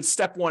want you to do in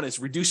step 1 is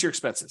reduce your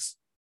expenses.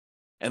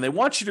 And they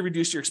want you to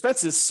reduce your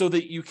expenses so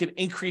that you can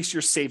increase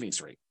your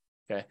savings rate.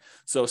 Okay.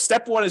 So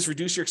step 1 is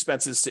reduce your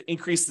expenses to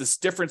increase this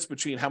difference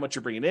between how much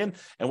you're bringing in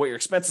and what your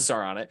expenses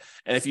are on it.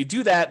 And if you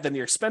do that, then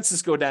your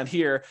expenses go down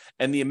here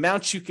and the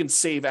amount you can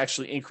save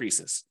actually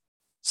increases.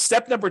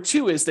 Step number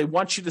 2 is they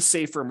want you to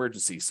save for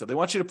emergencies. So they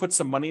want you to put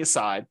some money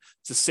aside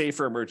to save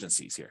for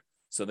emergencies here.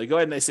 So they go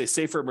ahead and they say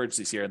save for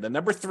emergencies here. And then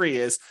number 3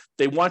 is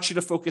they want you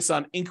to focus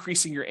on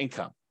increasing your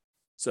income.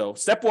 So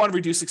step 1,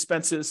 reduce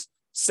expenses.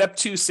 Step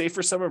 2, save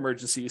for some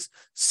emergencies.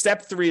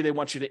 Step 3, they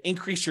want you to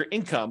increase your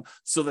income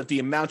so that the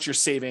amount you're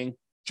saving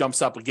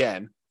jumps up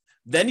again.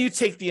 Then you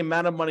take the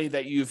amount of money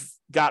that you've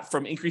got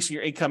from increasing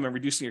your income and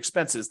reducing your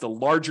expenses, the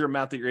larger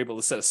amount that you're able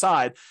to set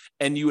aside,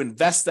 and you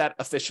invest that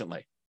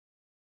efficiently.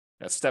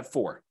 That's step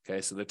 4.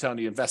 Okay, so they're telling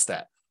you invest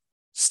that.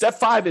 Step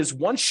 5 is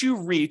once you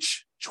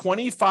reach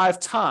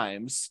 25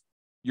 times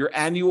your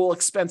annual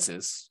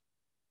expenses,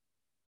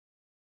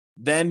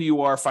 then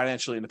you are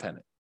financially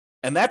independent.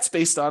 And that's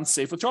based on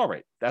safe withdrawal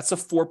rate. That's a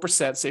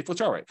 4% safe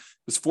withdrawal rate.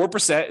 Because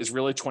 4% is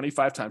really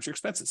 25 times your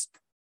expenses.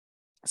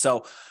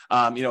 So,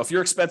 if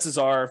your expenses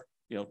are,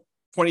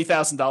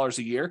 $20,000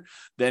 a year,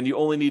 then you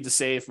only need to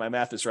save, my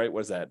math is right,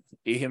 what is that,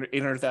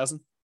 800,000?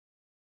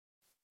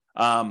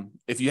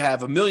 If you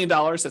have $1 million,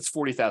 that's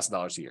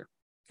 $40,000 a year.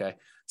 Okay.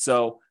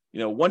 So,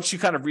 once you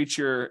kind of reach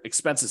your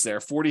expenses there,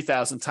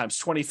 40,000 times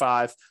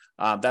 25,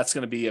 that's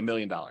going to be $1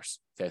 million.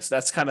 Okay, so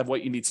that's kind of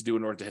what you need to do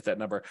in order to hit that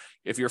number.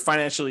 If you're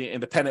financially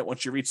independent,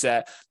 once you reach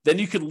that, then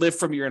you can live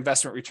from your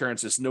investment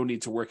returns. There's no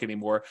need to work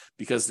anymore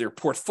because their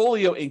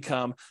portfolio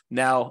income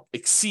now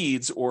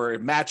exceeds or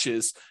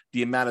matches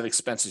the amount of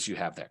expenses you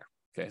have there.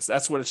 Okay, so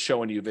that's what it's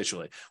showing you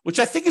visually, which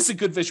I think is a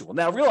good visual.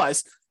 Now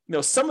realize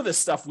some of this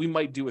stuff we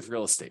might do with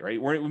real estate,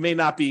 right? We may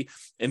not be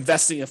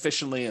investing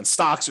efficiently in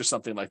stocks or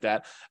something like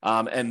that.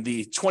 And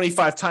the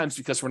 25 times,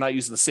 because we're not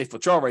using the safe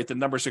withdrawal rate, the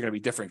numbers are going to be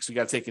different. So we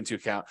got to take into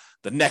account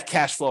the net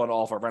cash flow on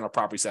all of our rental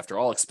properties after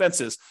all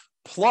expenses,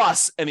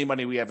 plus any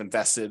money we have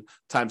invested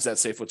times that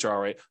safe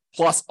withdrawal rate,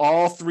 plus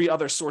all three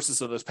other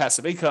sources of those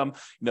passive income,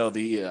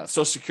 the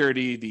Social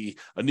Security, the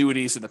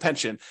annuities, and the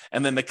pension.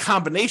 And then the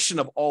combination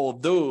of all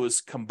of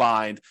those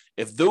combined,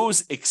 if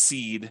those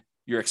exceed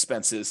your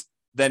expenses,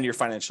 then you're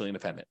financially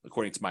independent,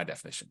 according to my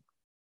definition.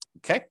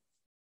 Okay?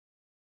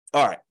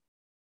 All right.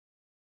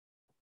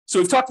 So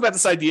we've talked about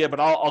this idea, but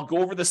I'll go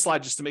over this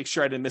slide just to make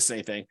sure I didn't miss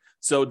anything.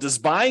 So does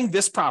buying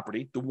this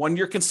property, the one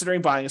you're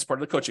considering buying as part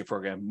of the coaching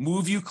program,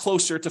 move you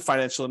closer to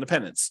financial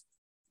independence?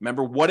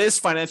 Remember, what is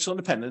financial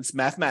independence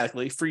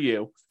mathematically for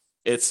you?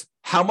 It's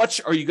how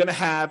much are you going to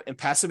have in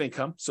passive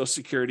income, Social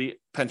Security,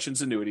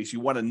 pensions, annuities. You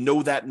want to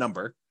know that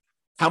number.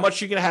 How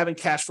much you're going to have in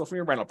cash flow from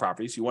your rental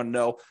properties. You want to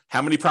know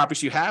how many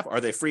properties you have. Are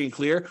they free and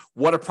clear?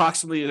 What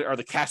approximately are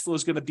the cash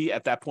flows going to be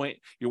at that point?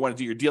 You want to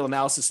do your deal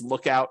analysis and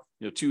look out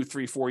 2,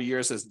 3, 4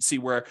 years and see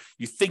where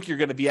you think you're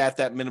going to be at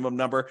that minimum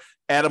number.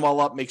 Add them all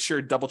up, make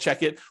sure, double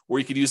check it, or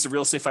you could use the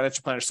Real Estate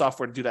Financial Planner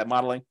software to do that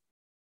modeling.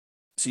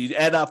 So you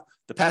add up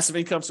the passive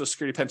income, Social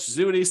Security, pensions,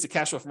 annuities, the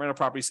cash flow from rental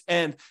properties,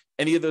 and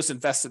any of those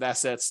invested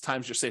assets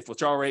times your safe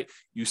withdrawal rate.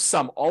 You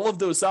sum all of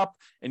those up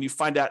and you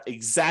find out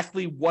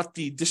exactly what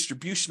the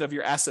distribution of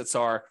your assets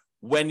are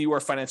when you are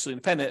financially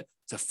independent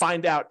to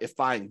find out if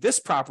buying this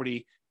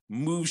property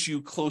moves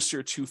you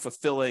closer to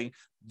fulfilling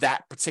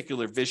that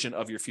particular vision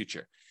of your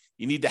future.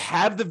 You need to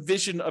have the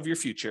vision of your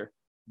future.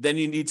 Then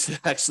you need to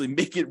actually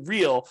make it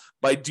real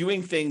by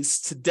doing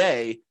things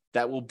today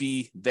that will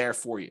be there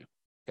for you.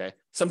 Okay.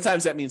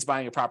 Sometimes that means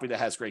buying a property that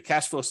has great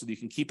cash flow so that you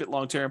can keep it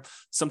long-term.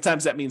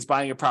 Sometimes that means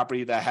buying a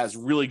property that has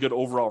really good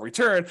overall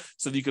return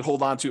so that you can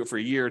hold on to it for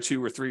a year or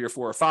 2 or 3 or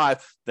 4 or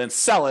 5, then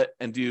sell it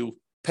and do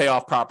pay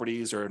off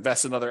properties or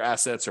invest in other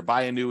assets or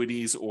buy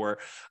annuities or,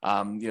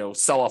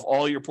 sell off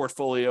all your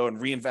portfolio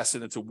and reinvest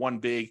it into one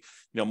big,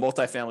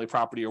 multifamily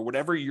property or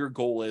whatever your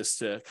goal is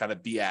to kind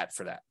of be at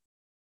for that.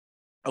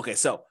 Okay.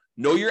 So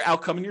know your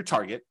outcome and your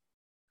target.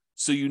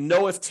 So you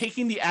know if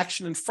taking the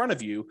action in front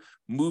of you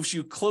moves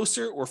you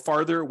closer or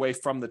farther away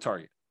from the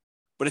target.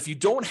 But if you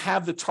don't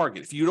have the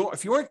target, if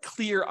you aren't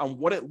clear on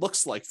what it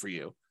looks like for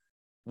you,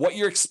 what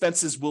your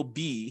expenses will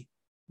be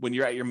when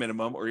you're at your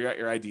minimum or you're at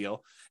your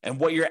ideal, and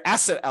what your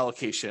asset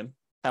allocation,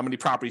 how many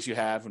properties you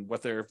have and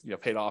what they're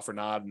paid off or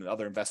not, and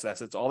other invested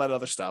assets, all that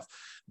other stuff,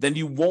 then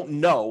you won't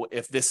know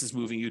if this is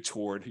moving you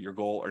toward your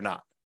goal or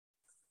not.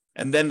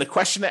 And then the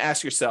question to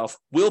ask yourself,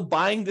 will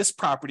buying this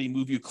property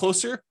move you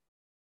closer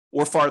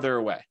or farther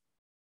away?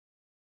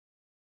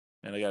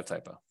 And I got a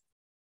typo.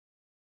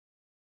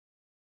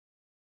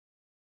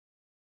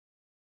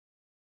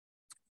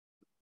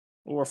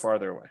 Or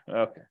farther away.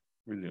 Okay,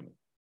 resuming.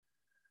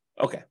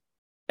 Okay.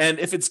 And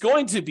if it's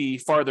going to be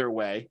farther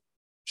away,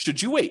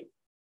 should you wait?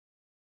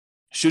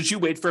 Should you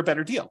wait for a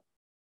better deal?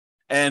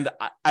 And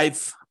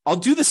I'll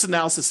do this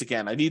analysis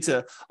again.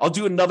 I'll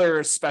do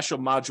another special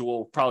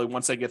module probably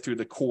once I get through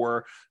the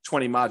core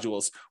 20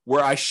 modules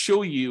where I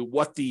show you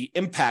what the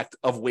impact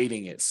of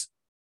waiting is.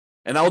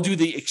 And I'll do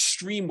the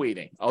extreme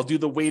waiting. I'll do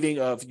the waiting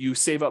of you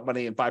save up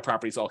money and buy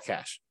properties all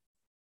cash.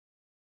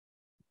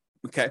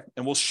 Okay.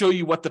 And we'll show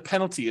you what the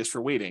penalty is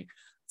for waiting.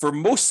 For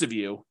most of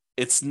you,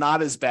 it's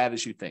not as bad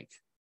as you think.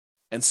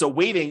 And so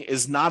waiting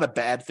is not a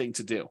bad thing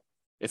to do.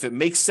 If it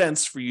makes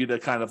sense for you to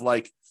kind of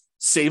like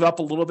save up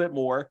a little bit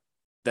more,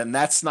 then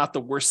that's not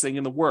the worst thing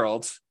in the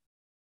world.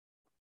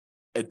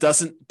 It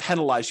doesn't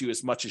penalize you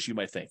as much as you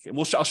might think. And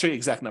I'll show you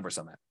exact numbers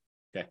on that.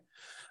 Okay.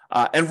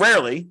 And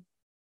rarely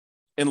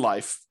in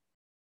life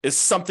is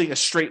something a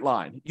straight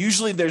line.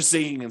 Usually there's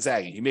zigging and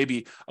zagging. You may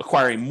be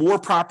acquiring more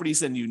properties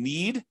than you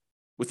need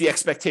with the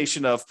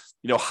expectation of,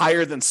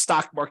 higher than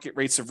stock market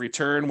rates of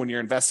return when you're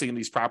investing in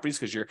these properties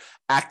because you're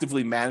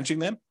actively managing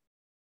them.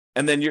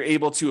 And then you're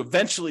able to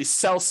eventually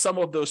sell some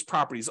of those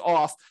properties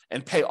off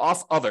and pay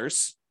off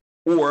others,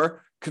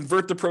 or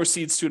convert the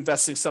proceeds to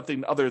investing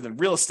something other than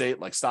real estate,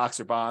 like stocks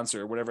or bonds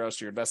or whatever else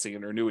you're investing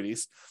in, or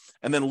annuities,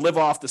 and then live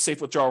off the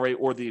safe withdrawal rate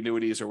or the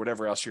annuities or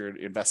whatever else you're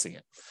investing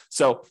in.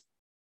 So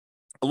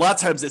a lot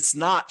of times it's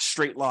not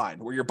straight line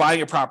where you're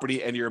buying a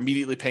property and you're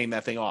immediately paying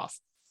that thing off.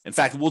 In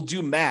fact, we'll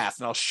do math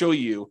and I'll show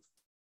you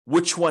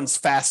which one's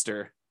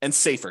faster and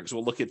safer, because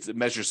we'll look at the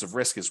measures of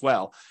risk as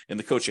well in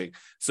the coaching.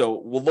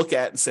 So we'll look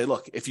at and say,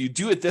 look, if you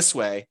do it this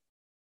way,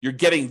 you're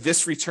getting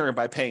this return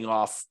by paying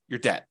off your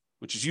debt,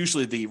 which is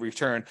usually the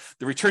return.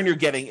 The return you're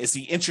getting is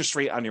the interest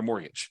rate on your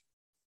mortgage,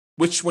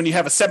 which when you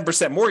have a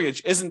 7%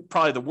 mortgage isn't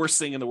probably the worst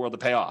thing in the world to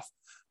pay off.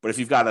 But if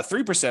you've got a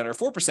 3%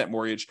 or 4%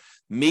 mortgage,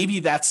 maybe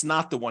that's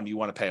not the one you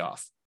want to pay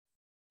off.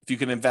 If you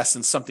can invest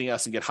in something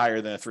else and get higher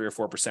than a 3 or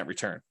 4%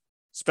 return,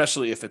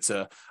 especially if it's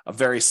a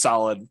very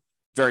solid,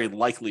 very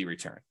likely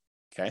return.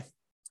 Okay.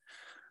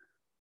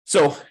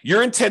 So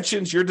your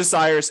intentions, your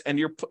desires, and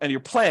your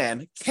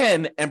plan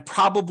can and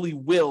probably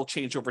will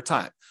change over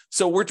time.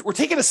 So we're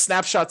taking a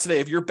snapshot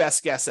today of your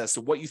best guess as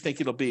to what you think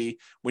it'll be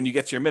when you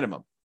get to your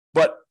minimum.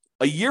 But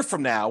a year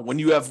from now, when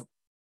you have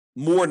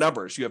more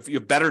numbers, you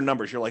have better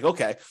numbers, you're like,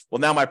 okay, well,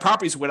 now my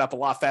properties went up a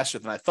lot faster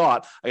than I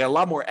thought. I got a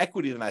lot more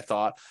equity than I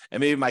thought. And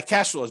maybe my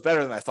cash flow is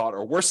better than I thought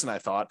or worse than I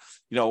thought.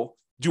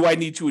 Do I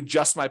need to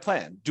adjust my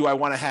plan? Do I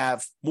want to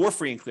have more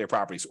free and clear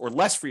properties or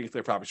less free and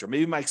clear properties? Or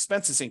maybe my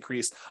expenses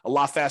increased a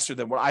lot faster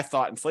than what I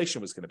thought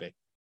inflation was going to be.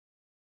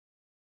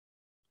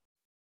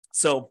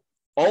 So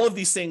all of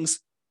these things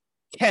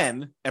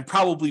can and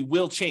probably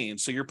will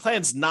change. So your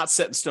plan's not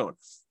set in stone.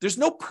 There's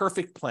no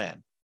perfect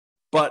plan,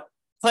 but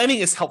planning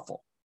is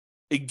helpful.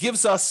 It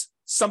gives us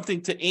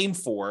something to aim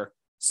for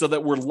so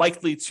that we're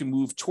likely to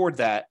move toward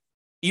that,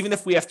 even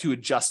if we have to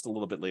adjust a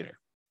little bit later.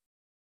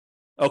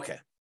 Okay.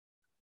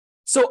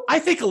 So I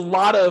think a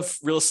lot of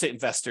real estate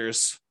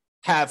investors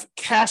have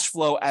cash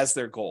flow as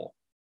their goal.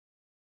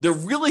 They're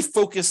really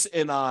focused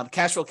in on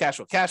cash flow, cash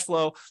flow, cash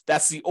flow.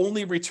 That's the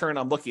only return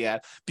I'm looking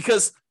at,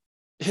 because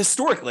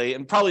historically,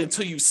 and probably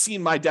until you've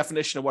seen my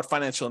definition of what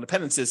financial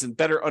independence is and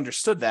better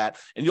understood that,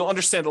 and you'll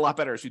understand a lot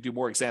better as we do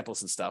more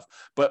examples and stuff.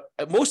 But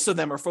most of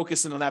them are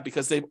focusing on that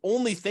because they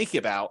only think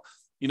about,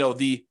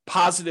 the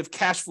positive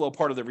cash flow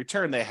part of the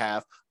return they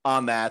have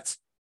on that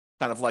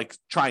kind of like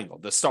triangle,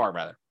 the star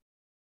rather.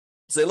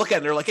 So they look at it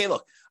and they're like, hey,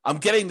 look, I'm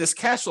getting this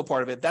cash flow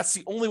part of it. That's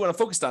the only one I'm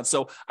focused on.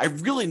 So I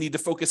really need to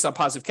focus on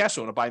positive cash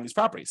flow when I'm buying these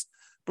properties.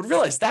 But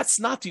realize that's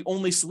not the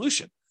only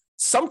solution.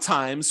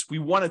 Sometimes we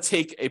want to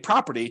take a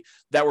property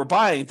that we're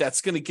buying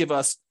that's going to give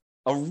us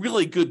a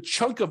really good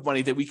chunk of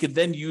money that we could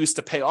then use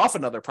to pay off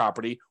another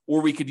property,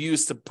 or we could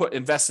use to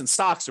invest in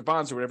stocks or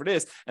bonds or whatever it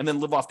is, and then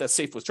live off that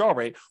safe withdrawal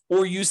rate,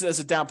 or use it as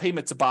a down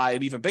payment to buy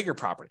an even bigger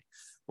property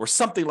or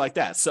something like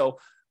that. So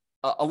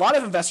a lot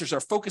of investors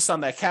are focused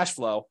on that cash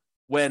flow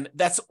when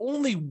that's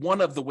only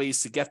one of the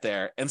ways to get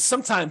there. And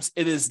sometimes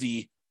it's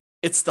the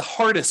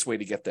hardest way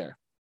to get there.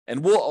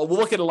 And we'll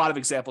look at a lot of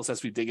examples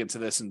as we dig into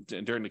this and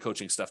during the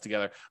coaching stuff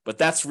together, but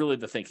that's really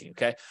the thinking.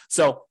 Okay.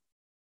 So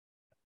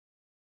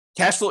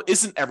cash flow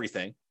isn't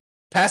everything.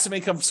 Passive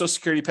income from Social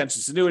Security,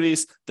 pensions,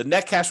 annuities, the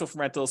net cash flow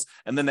from rentals,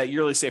 and then that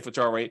yearly safe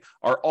withdrawal rate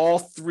are all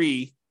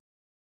 3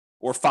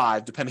 or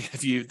 5, depending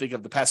if you think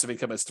of the passive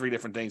income as 3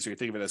 different things or you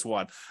think of it as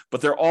one, but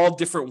they're all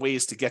different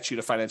ways to get you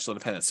to financial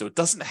independence. So it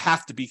doesn't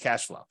have to be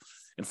cash flow.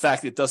 In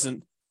fact, it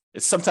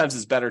sometimes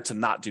is better to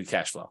not do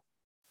cash flow.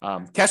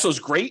 Cash flow is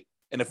great.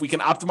 And if we can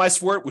optimize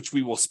for it, which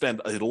we will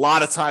spend a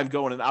lot of time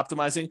going and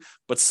optimizing,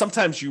 but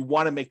sometimes you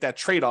want to make that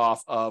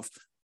trade-off of,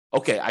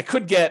 okay, I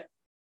could get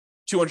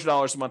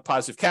 $200 a month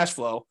positive cash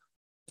flow,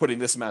 putting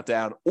this amount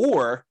down,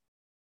 or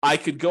I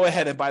could go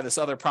ahead and buy this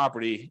other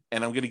property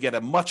and I'm going to get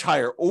a much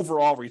higher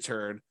overall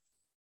return.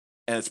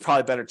 And it's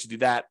probably better to do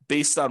that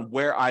based on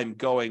where I'm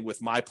going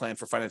with my plan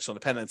for financial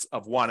independence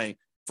of wanting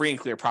free and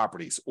clear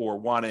properties, or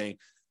wanting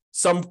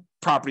some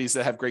properties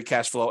that have great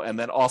cash flow, and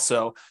then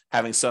also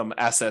having some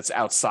assets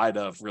outside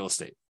of real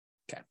estate.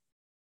 Okay.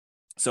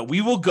 So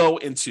we will go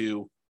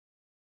into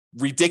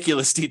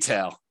ridiculous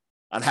detail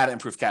on how to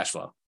improve cash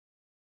flow.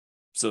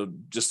 So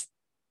just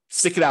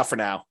stick it out for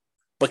now.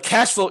 But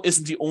cash flow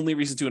isn't the only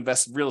reason to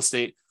invest in real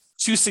estate.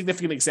 2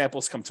 significant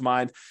examples come to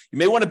mind. You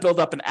may want to build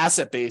up an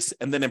asset base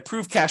and then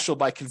improve cash flow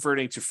by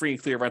converting to free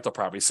and clear rental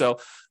property. So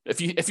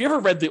if you ever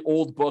read the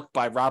old book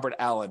by Robert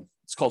Allen,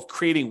 it's called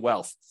Creating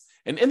Wealth.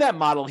 And in that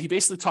model, he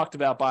basically talked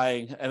about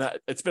buying, and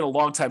it's been a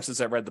long time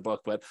since I read the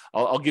book, but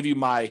I'll give you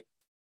my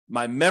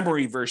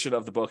memory version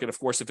of the book. And of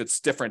course, if it's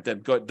different,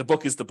 then the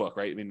book is the book,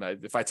 right? I mean,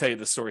 if I tell you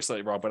the story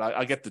slightly wrong, but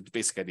I'll get the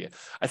basic idea.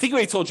 I think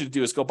what he told you to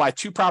do is go buy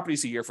 2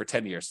 properties a year for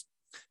 10 years.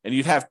 And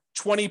you'd have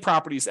 20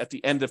 properties at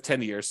the end of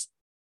 10 years.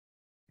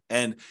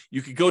 And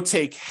you could go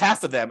take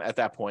half of them at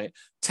that point,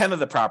 10 of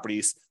the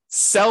properties,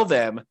 sell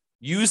them,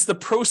 use the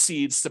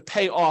proceeds to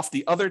pay off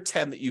the other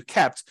 10 that you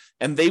kept,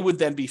 and they would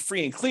then be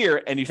free and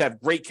clear, and you'd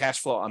have great cash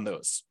flow on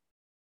those.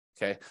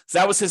 Okay. So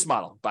that was his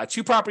model. Buy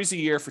 2 properties a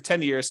year for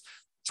 10 years,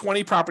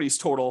 20 properties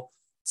total,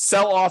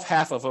 sell off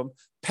half of them,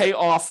 pay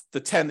off the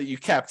 10 that you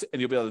kept,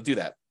 and you'll be able to do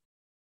that.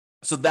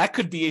 So that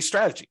could be a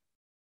strategy.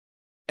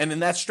 And in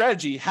that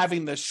strategy,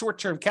 having the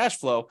short-term cash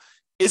flow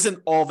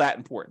isn't all that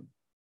important.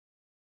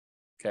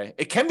 Okay.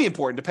 It can be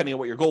important depending on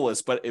what your goal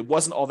is, but it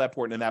wasn't all that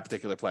important in that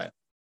particular plan.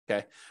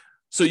 Okay.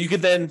 So you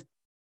could then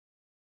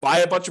buy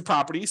a bunch of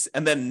properties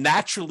and then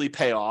naturally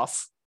pay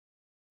off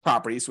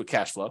properties with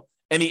cash flow.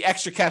 Any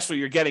extra cash flow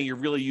you're getting, you're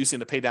really using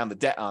to pay down the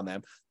debt on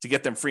them to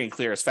get them free and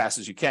clear as fast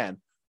as you can.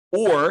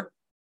 Or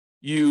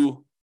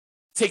you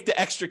take the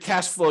extra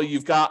cash flow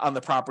you've got on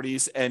the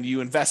properties and you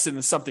invest it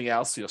in something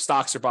else,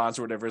 stocks or bonds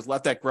or whatever,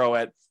 let that grow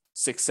at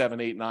 6, 7,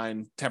 8,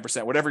 9,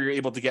 10%, whatever you're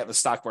able to get in the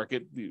stock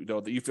market,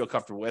 that you feel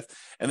comfortable with.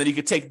 And then you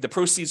could take the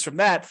proceeds from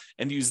that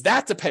and use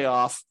that to pay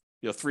off,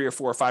 3 or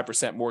 4 or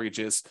 5%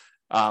 mortgages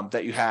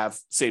that you have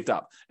saved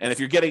up. And if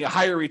you're getting a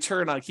higher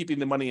return on keeping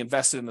the money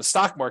invested in the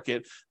stock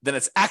market, then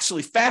it's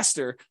actually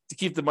faster to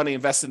keep the money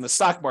invested in the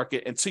stock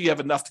market until you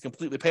have enough to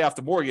completely pay off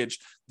the mortgage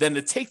than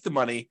to take the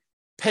money,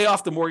 pay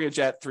off the mortgage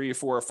at 3 or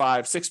 4 or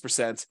 5,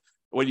 6%,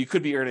 when you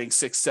could be earning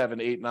 6, 7,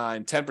 8,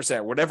 9,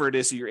 10%, whatever it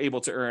is that you're able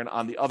to earn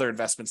on the other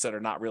investments that are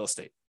not real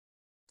estate.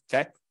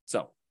 Okay.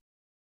 So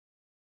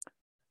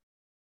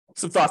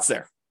some thoughts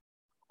there.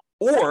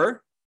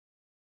 Or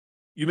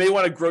you may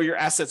want to grow your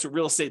assets with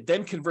real estate,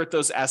 then convert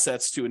those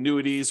assets to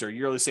annuities or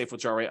yearly safe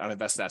withdrawal rate on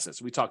invested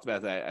assets. We talked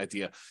about that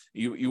idea.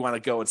 You want to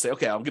go and say,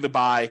 okay, I'm going to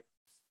buy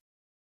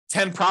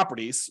 10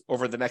 properties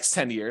over the next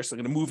 10 years. So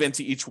I'm going to move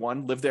into each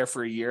one, live there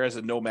for a year as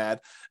a nomad,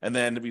 and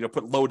then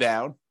put low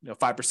down,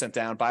 5%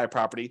 down, buy a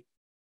property,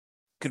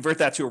 convert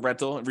that to a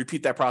rental, and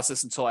repeat that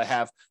process until I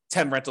have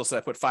 10 rentals that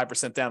I put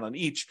 5% down on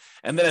each.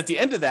 And then at the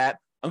end of that,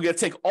 I'm going to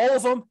take all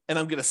of them and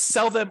I'm going to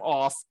sell them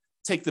off,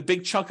 take the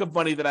big chunk of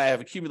money that I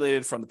have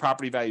accumulated from the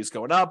property values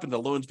going up and the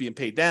loans being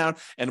paid down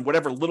and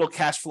whatever little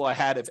cash flow I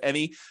had, if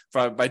any,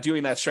 by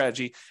doing that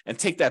strategy, and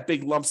take that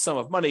big lump sum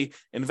of money,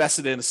 invest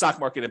it in the stock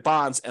market and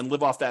bonds, and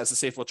live off that as a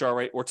safe withdrawal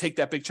rate, or take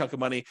that big chunk of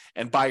money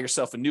and buy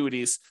yourself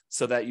annuities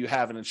so that you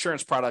have an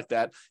insurance product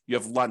that you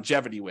have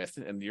longevity with,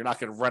 and you're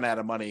not going to run out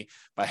of money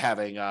by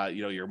having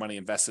your money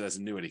invested as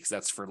annuity, because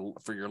that's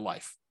for your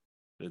life,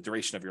 the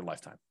duration of your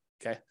lifetime.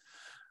 Okay.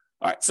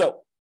 All right.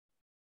 So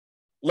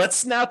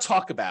let's now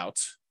talk about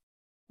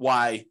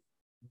why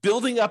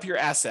building up your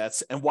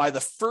assets and why the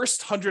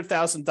first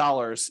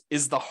 $100,000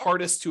 is the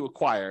hardest to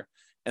acquire.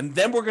 And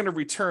then we're going to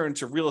return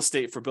to real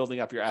estate for building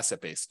up your asset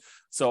base.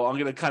 So I'm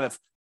going to kind of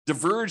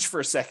diverge for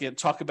a second,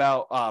 talk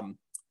about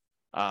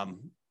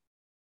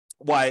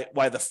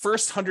why the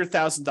first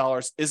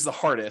 $100,000 is the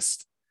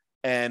hardest.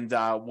 And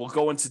we'll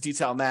go into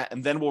detail on that,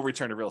 and then we'll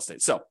return to real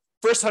estate. So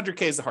first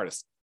 100K is the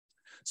hardest.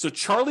 So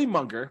Charlie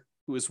Munger,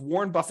 who is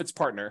Warren Buffett's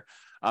partner,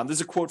 this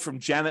is a quote from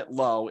Janet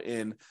Lowe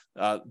in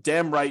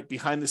Damn Right,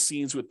 Behind the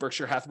Scenes with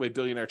Berkshire Hathaway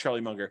billionaire Charlie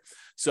Munger.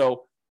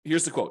 So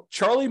here's the quote.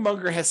 Charlie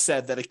Munger has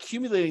said that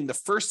accumulating the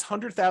first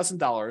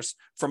 $100,000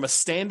 from a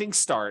standing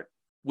start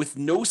with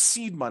no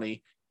seed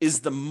money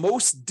is the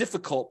most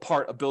difficult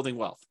part of building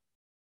wealth.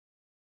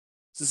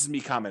 So this is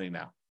me commenting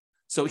now.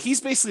 So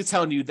he's basically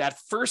telling you that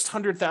first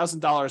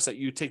 $100,000 that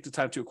you take the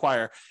time to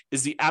acquire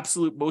is the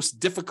absolute most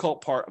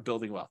difficult part of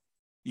building wealth.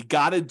 You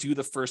got to do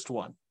the first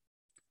one.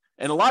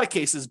 In a lot of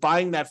cases,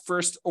 buying that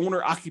first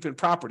owner-occupant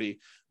property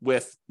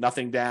with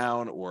nothing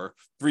down, or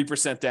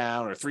 3%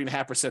 down, or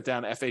 3.5%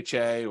 down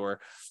FHA, or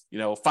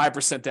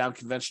 5% down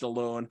conventional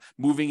loan,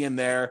 moving in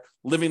there,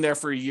 living there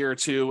for a year or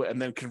two, and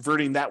then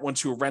converting that one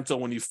to a rental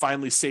when you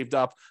finally saved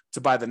up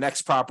to buy the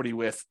next property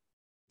with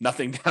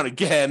nothing down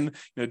again,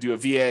 do a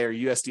VA or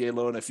USDA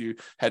loan if you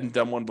hadn't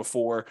done one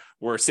before,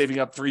 or saving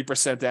up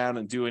 3% down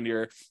and doing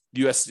your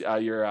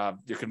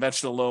your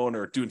conventional loan,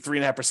 or doing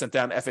 3.5%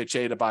 down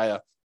FHA to buy a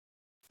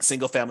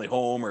single family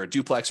home or a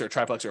duplex or a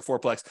triplex or a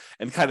fourplex,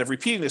 and kind of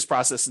repeating this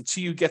process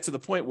until you get to the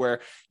point where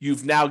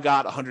you've now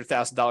got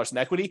 $100,000 in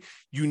equity.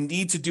 You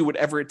need to do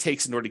whatever it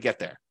takes in order to get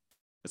there.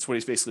 That's what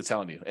he's basically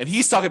telling you. And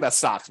he's talking about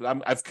stocks,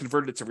 but I've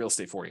converted it to real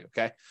estate for you.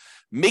 Okay.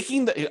 I'm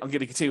going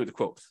to continue with the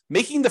quote.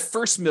 Making the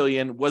first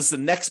million was the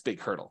next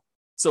big hurdle.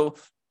 So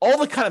all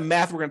the kind of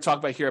math we're going to talk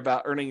about here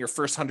about earning your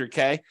first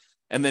 100K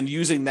and then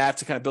using that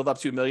to kind of build up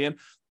to $1 million,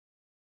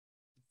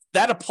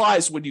 that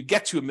applies when you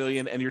get to $1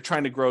 million and you're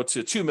trying to grow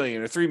to 2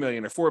 million or 3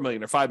 million or 4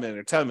 million or 5 million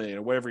or 10 million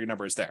or whatever your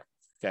number is there.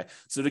 Okay.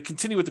 So to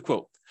continue with the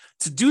quote,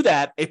 to do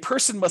that, a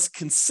person must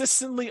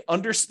consistently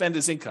underspend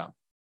his income.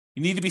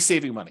 You need to be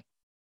saving money.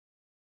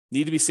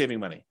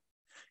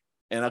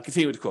 And I'll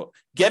continue with the quote.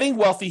 Getting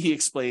wealthy, he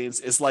explains,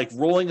 is like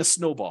rolling a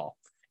snowball.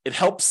 It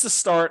helps to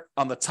start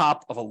on the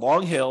top of a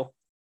long hill,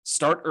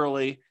 start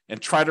early, and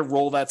try to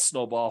roll that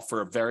snowball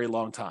for a very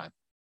long time.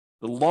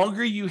 The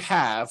longer you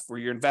have where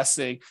you're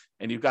investing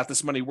and you've got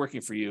this money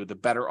working for you, the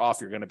better off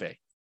you're going to be.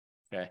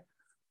 Okay.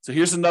 So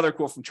here's another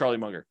quote from Charlie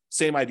Munger.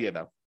 Same idea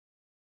though.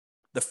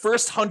 The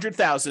first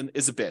 100,000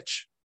 is a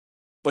bitch,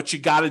 but you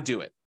got to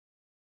do it.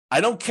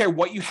 I don't care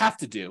what you have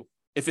to do.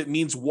 If it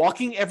means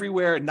walking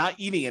everywhere and not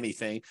eating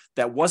anything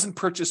that wasn't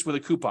purchased with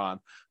a coupon,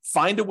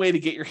 find a way to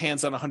get your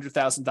hands on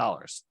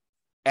 $100,000.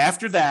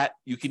 After that,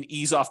 you can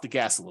ease off the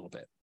gas a little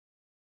bit.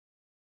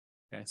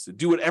 Okay. So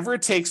do whatever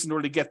it takes in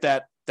order to get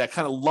that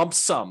kind of lump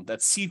sum,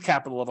 that seed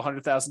capital of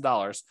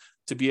 $100,000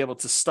 to be able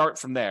to start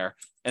from there.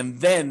 And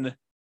then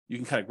you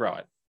can kind of grow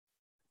it.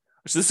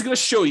 So this is going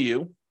to show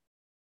you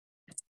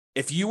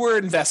if you were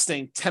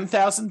investing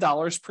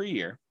 $10,000 per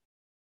year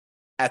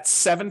at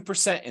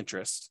 7%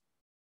 interest,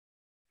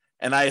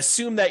 and I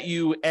assume that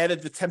you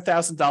added the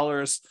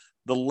 $10,000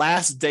 the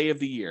last day of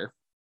the year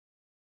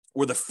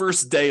or the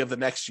first day of the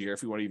next year,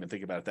 if you want to even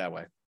think about it that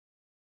way.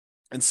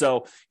 And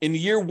so in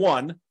year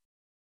one,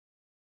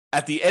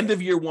 at the end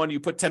of year one, you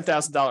put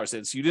 $10,000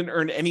 in. So you didn't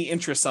earn any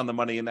interest on the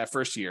money in that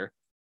first year.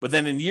 But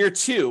then in year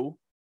two,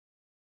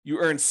 you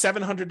earned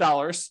 $700,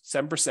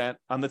 7%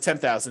 on the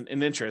 $10,000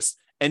 in interest,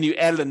 and you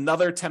added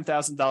another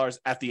 $10,000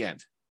 at the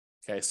end.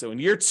 Okay, so in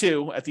year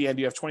two, at the end,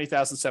 you have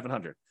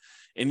 $20,700.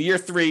 In year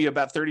three, you have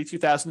about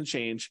 $32,000 and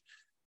change.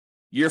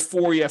 Year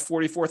four, you have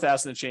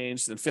 $44,000 and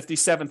change. Then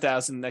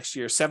 $57,000 next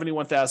year,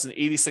 $71,000,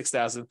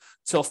 $86,000,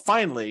 till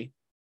finally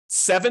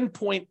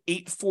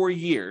 7.84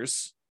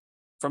 years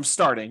from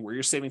starting, where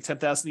you're saving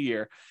 $10,000 a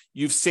year,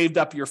 you've saved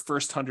up your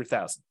first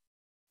 $100,000.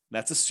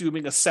 That's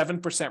assuming a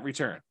 7%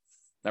 return.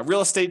 Now,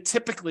 real estate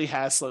typically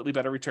has slightly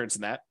better returns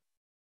than that.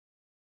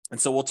 And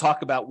so we'll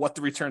talk about what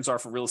the returns are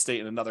for real estate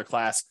in another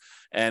class,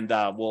 and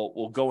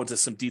we'll go into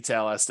some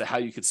detail as to how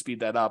you could speed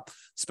that up,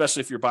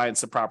 especially if you're buying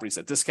some properties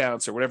at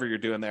discounts or whatever you're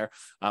doing there.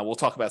 We'll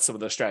talk about some of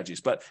those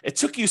strategies. But it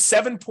took you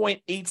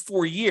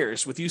 7.84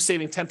 years with you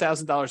saving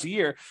 $10,000 a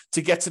year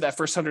to get to that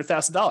first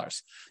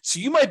 $100,000. So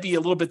you might be a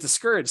little bit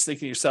discouraged,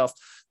 thinking to yourself,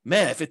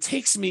 man, if it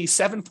takes me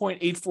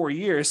 7.84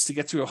 years to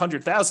get to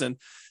 100,000,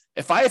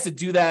 if I have to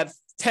do that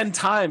 10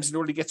 times in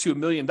order to get to $1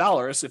 million,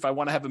 if I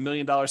want to have $1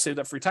 million saved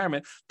up for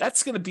retirement,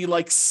 that's going to be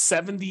like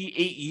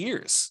 78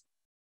 years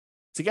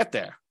to get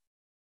there.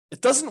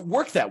 It doesn't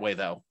work that way,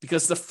 though,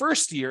 because the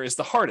first year is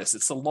the hardest.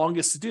 It's the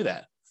longest to do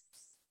that.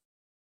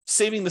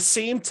 Saving the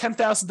same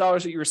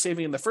 $10,000 that you were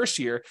saving in the first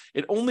year,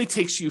 it only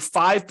takes you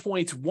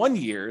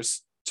 5.1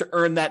 years to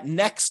earn that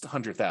next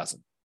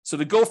 100,000. So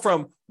to go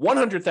from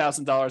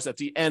 $100,000 at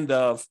the end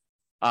of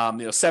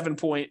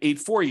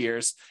 7.84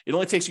 years, it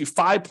only takes you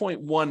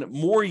 5.1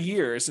 more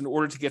years in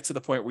order to get to the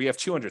point where you have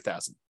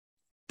 200,000.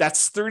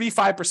 That's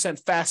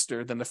 35%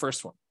 faster than the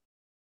first one.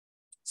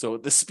 So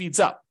this speeds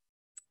up.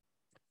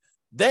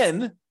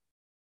 Then,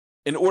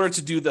 in order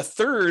to do the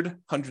third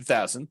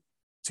 100,000,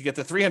 to get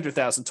the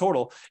 300,000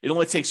 total, it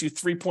only takes you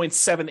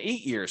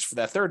 3.78 years for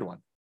that third one.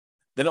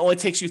 Then it only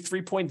takes you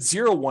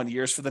 3.01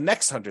 years for the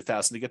next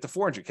 100,000 to get to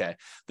 400K.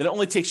 Then it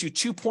only takes you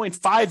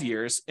 2.5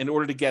 years in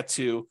order to get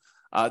to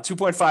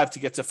 2.5 to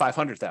get to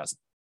 500,000.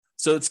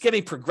 So it's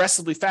getting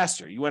progressively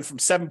faster. You went from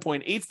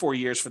 7.84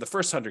 years for the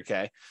first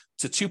 100K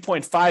to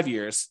 2.5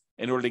 years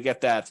in order to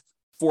get that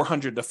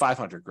 400 to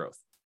 500 growth.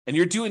 And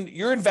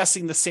you're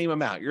investing the same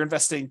amount. You're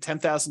investing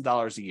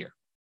 $10,000 a year.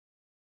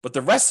 But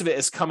the rest of it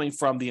is coming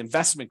from the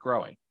investment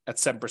growing at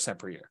 7%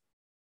 per year.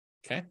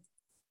 Okay.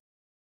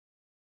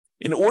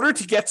 In order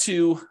to get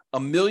to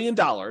 $1 million,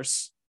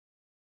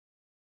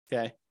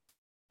 okay,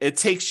 it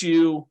takes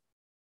you,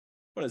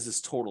 what is this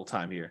total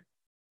time here?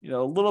 A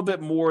little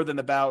bit more than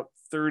about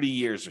 30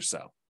 years or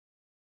so.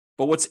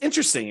 But what's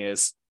interesting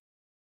is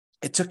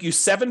it took you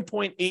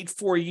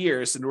 7.84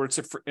 years in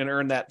order to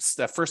earn that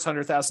first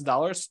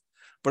 $100,000,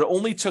 but it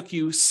only took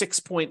you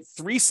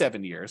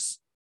 6.37 years,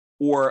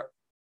 or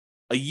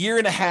a year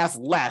and a half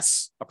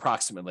less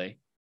approximately,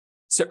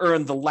 to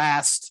earn the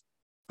last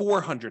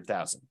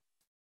 400,000.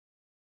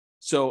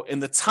 So in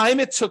the time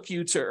it took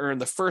you to earn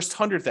the first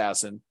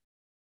 100,000,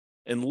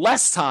 in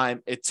less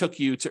time it took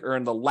you to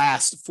earn the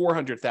last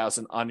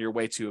 400,000 on your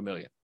way to $1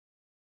 million.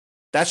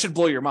 That should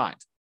blow your mind,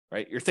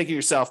 right? You're thinking to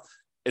yourself,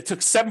 it took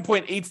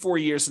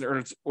 7.84 years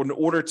in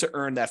order to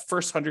earn that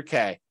first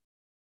 100K,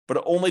 but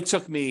it only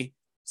took me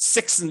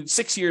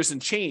 6 years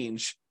and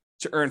change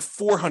to earn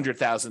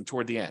 400,000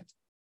 toward the end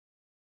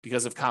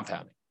because of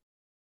compounding.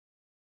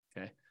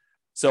 Okay.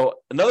 So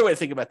another way to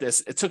think about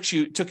this, it took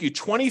you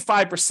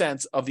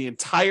 25% of the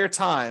entire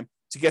time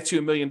to get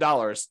to $1 million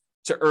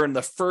to earn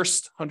the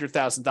first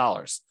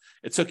 $100,000.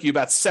 It took you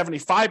about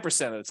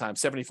 75% of the time,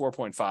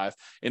 74.5,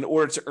 in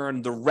order to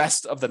earn the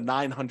rest of the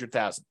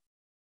 900,000.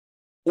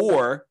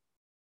 Or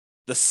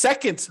the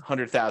second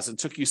 100,000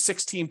 took you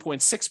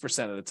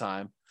 16.6% of the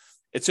time.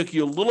 It took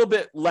you a little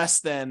bit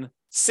less than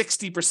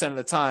 60% of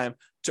the time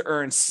to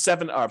earn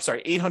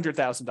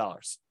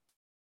 $800,000,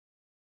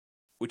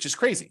 which is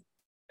crazy.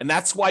 And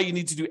that's why you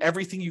need to do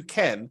everything you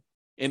can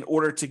in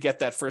order to get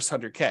that first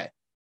 100K,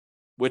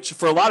 which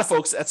for a lot of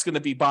folks, that's going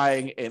to be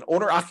buying an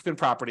owner-occupant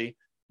property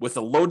with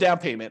a low down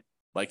payment,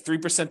 like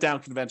 3% down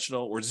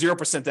conventional or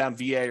 0% down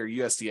VA or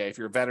USDA if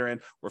you're a veteran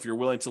or if you're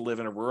willing to live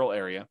in a rural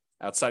area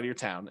outside of your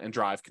town and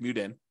commute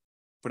in,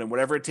 put in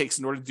whatever it takes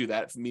in order to do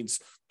that. If it means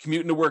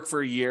commuting to work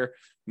for a year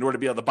in order to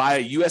be able to buy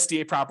a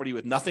USDA property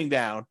with nothing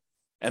down,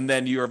 and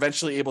then you're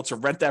eventually able to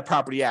rent that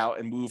property out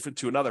and move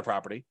to another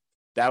property,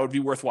 that would be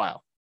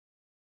worthwhile.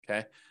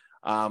 Okay.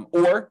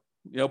 Or,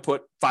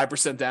 put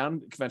 5%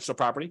 down conventional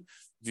property.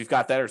 If you've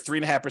got that, or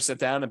 3.5%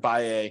 down and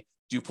buy a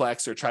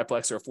duplex or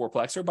triplex or a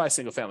fourplex, or buy a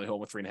single family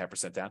home with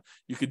 3.5% down.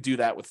 You could do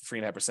that with a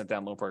 3.5%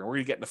 down loan program. We're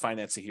going to get into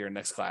financing here in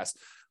next class.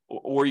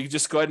 Or you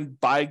just go ahead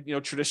and buy,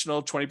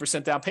 traditional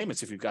 20% down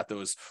payments if you've got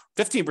those,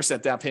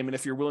 15% down payment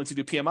if you're willing to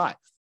do PMI,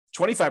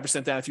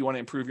 25% down if you want to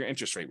improve your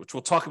interest rate, which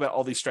we'll talk about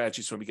all these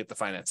strategies when we get to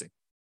financing.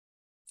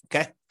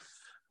 Okay.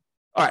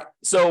 All right.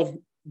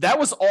 So that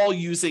was all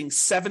using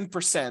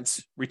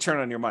 7% return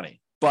on your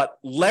money, but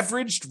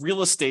leveraged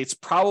real estate's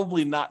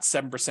probably not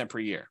 7% per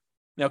year.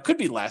 Now it could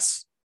be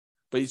less,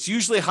 but it's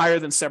usually higher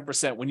than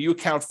 7% when you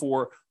account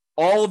for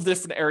all of the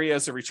different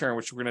areas of return,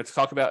 which we're going to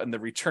talk about in the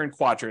return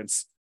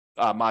quadrants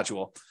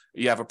module.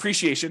 You have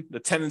appreciation, the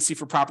tendency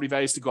for property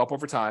values to go up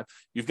over time.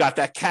 You've got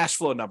that cash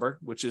flow number,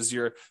 which is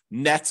your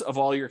net of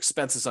all your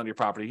expenses on your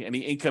property, any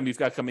income you've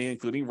got coming in,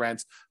 including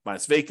rent,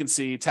 minus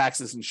vacancy,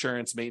 taxes,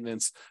 insurance,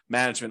 maintenance,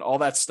 management, all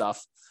that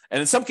stuff. And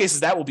in some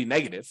cases, that will be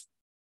negative,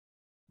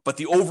 but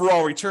the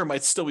overall return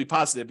might still be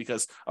positive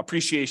because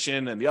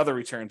appreciation and the other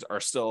returns are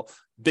still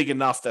big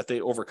enough that they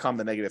overcome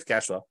the negative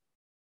cash flow.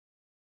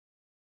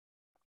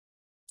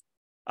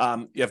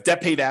 You have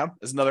debt pay down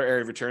is another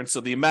area of return.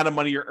 So the amount of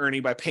money you're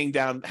earning by paying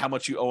down how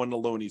much you owe on the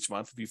loan each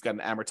month, if you've got an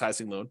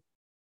amortizing loan.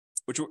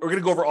 which we're going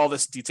to go over all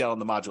this detail in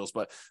the modules,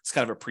 but it's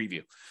kind of a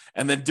preview.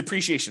 And then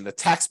depreciation, the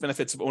tax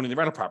benefits of owning the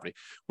rental property.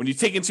 When you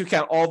take into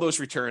account all those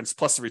returns,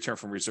 plus the return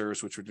from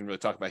reserves, which we didn't really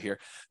talk about here,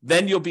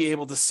 then you'll be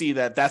able to see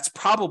that that's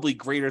probably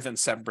greater than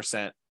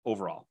 7%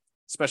 overall,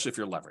 especially if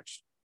you're leveraged.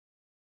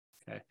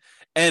 Okay.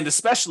 And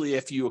especially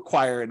if you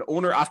acquire an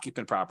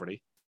owner-occupant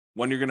property,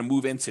 one you're going to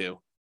move into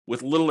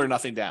with little or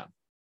nothing down.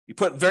 You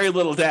put very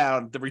little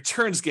down, the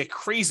returns get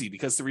crazy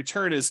because the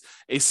return is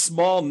a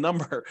small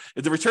number.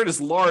 If the return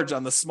is large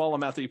on the small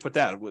amount that you put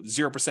down, with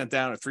 0%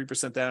 down or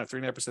 3% down or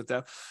 3.5%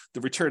 down, the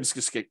returns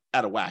just get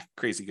out of whack,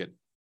 crazy good.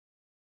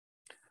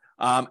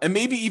 And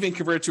maybe even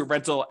convert it to a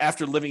rental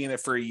after living in it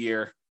for a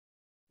year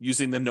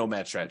using the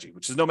nomad strategy,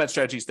 which is nomad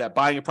strategy is that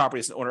buying a property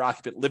as an owner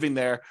occupant, living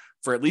there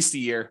for at least a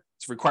year.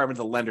 It's a requirement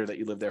of the lender that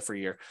you live there for a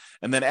year.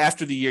 And then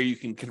after the year, you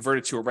can convert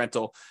it to a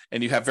rental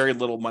and you have very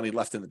little money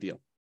left in the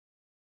deal.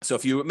 So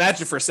if you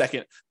imagine for a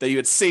second that you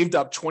had saved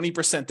up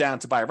 20% down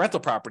to buy a rental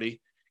property,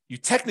 you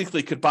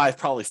technically could buy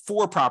probably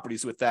 4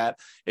 properties with that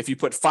if you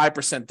put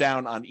 5%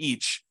 down on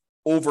each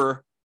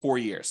over 4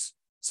 years.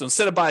 So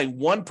instead of buying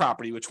one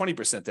property with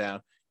 20% down,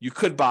 you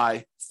could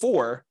buy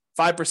 4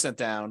 5%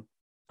 down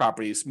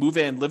properties, move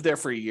in, live there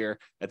for a year.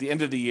 At the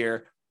end of the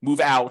year, move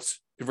out,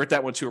 convert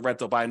that one to a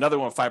rental, buy another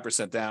one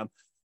 5% down,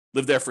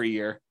 live there for a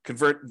year,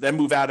 convert, then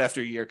move out after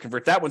a year,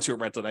 convert that one to a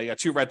rental. Now you got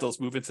 2 rentals,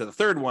 move into the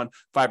third one,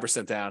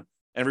 5% down,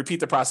 and repeat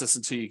the process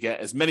until you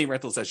get as many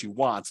rentals as you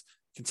want,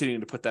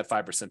 continuing to put that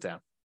 5% down.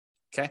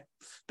 Okay.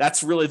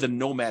 That's really the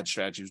nomad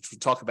strategy, which we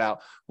talk about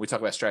when we talk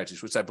about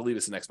strategies, which I believe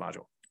is the next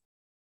module.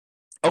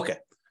 Okay.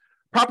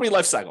 Property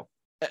life cycle.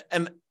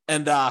 And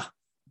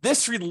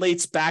this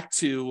relates back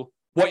to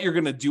what you're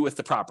going to do with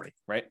the property,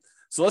 right?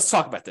 So let's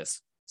talk about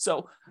this.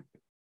 So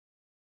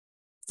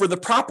for the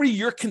property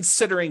you're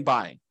considering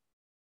buying,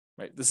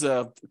 right? This is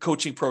a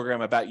coaching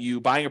program about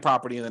you buying a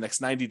property in the next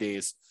 90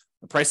 days.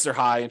 The prices are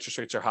high, interest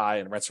rates are high,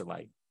 and rents are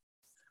light.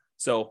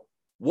 So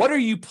what are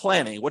you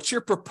planning? What's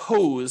your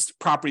proposed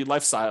property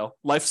life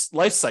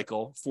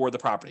cycle for the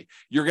property?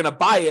 You're going to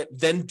buy it,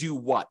 then do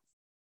what?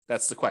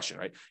 That's the question,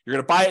 right? You're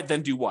going to buy it,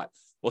 then do what?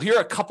 Well, here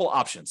are a couple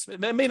options. It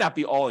may not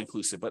be all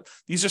inclusive, but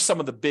these are some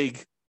of the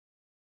big,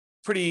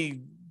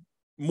 pretty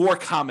more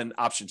common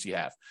options you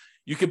have.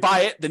 You could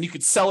buy it, then you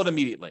could sell it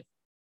immediately.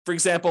 For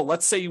example,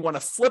 let's say you want to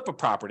flip a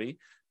property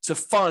to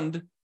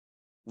fund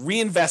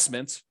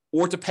reinvestment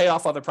or to pay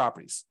off other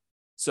properties.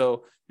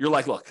 So you're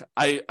like, look,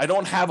 I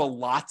don't have a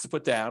lot to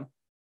put down,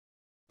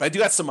 but I do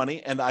got some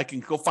money and I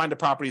can go find a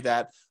property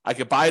that I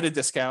could buy at a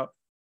discount,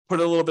 put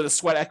a little bit of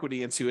sweat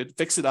equity into it,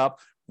 fix it up,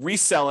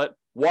 resell it,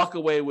 walk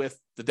away with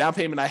the down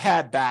payment I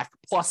had back,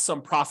 plus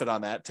some profit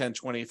on that,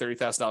 $10,000, $20,000,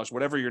 $30,000,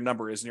 whatever your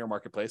number is in your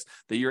marketplace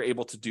that you're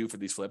able to do for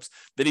these flips.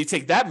 Then you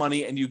take that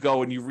money and you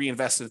go and you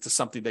reinvest it into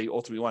something that you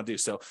ultimately want to do.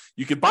 So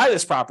you could buy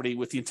this property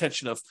with the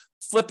intention of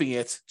flipping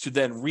it to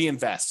then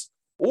reinvest.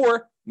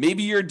 Or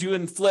maybe you're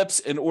doing flips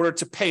in order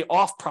to pay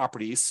off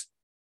properties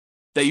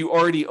that you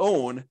already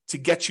own to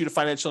get you to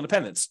financial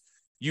independence.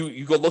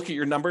 You go look at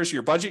your numbers,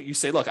 your budget, you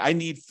say, look, I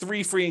need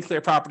 3 free and clear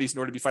properties in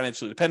order to be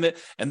financially independent.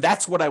 And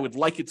that's what I would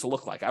like it to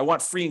look like. I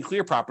want free and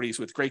clear properties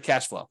with great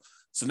cash flow.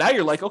 So now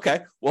you're like,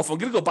 okay, well, if I'm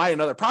going to go buy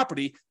another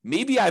property,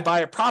 maybe I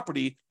buy a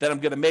property that I'm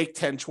going to make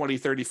 $10,000,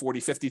 $20,000, $30,000,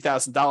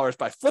 $40,000, $50,000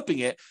 by flipping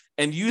it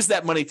and use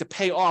that money to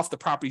pay off the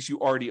properties you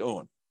already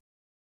own.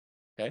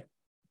 Okay.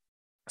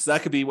 So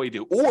that could be what you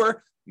do.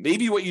 Or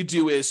maybe what you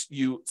do is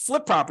you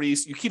flip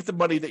properties, you keep the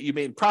money that you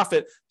made in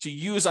profit to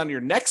use on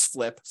your next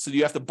flip. So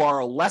you have to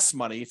borrow less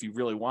money if you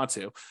really want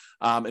to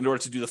in order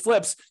to do the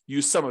flips,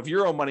 use some of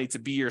your own money to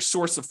be your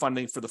source of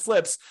funding for the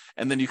flips.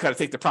 And then you kind of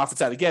take the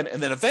profits out again.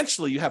 And then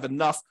eventually you have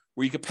enough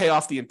where you could pay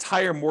off the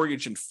entire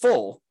mortgage in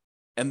full.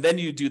 And then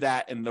you do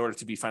that in order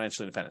to be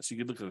financially independent. So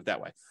you could look at it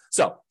that way.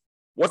 So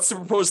what's the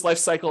proposed life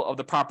cycle of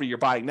the property you're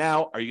buying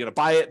now? Are you going to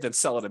buy it, then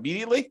sell it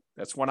immediately?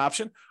 That's one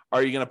option.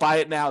 Are you going to buy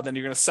it now, then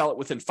you're going to sell it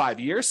within 5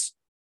 years?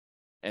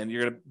 And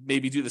you're going to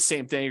maybe do the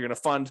same thing. You're going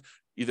to fund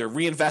either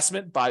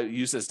reinvestment by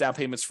use as down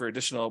payments for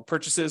additional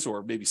purchases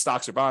or maybe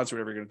stocks or bonds, or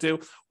whatever you're going to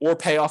do, or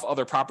pay off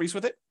other properties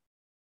with it.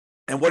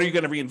 And what are you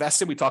going to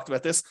reinvest in? We talked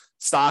about this: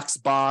 stocks,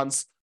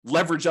 bonds,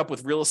 leverage up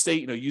with real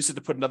estate, use it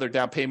to put another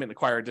down payment and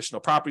acquire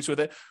additional properties with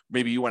it.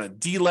 Maybe you want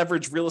to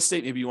deleverage real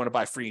estate. Maybe you want to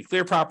buy free and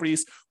clear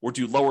properties or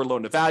do lower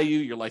loan to value.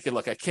 You're like, hey,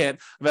 look, I'm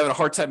having a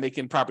hard time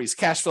making properties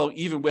cash flow,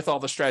 even with all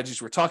the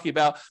strategies we're talking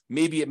about.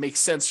 Maybe it makes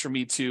sense for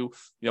me to,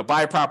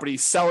 buy a property,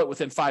 sell it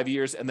within 5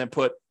 years, and then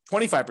put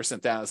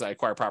 25% down as I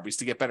acquire properties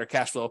to get better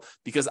cash flow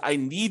because I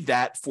need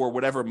that for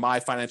whatever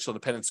my financial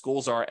independence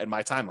goals are and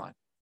my timeline.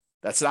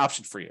 That's an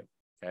option for you.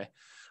 Okay.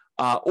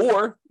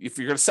 Or if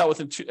you're going to sell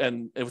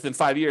within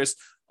 5 years,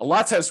 a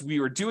lot of times we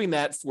were doing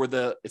that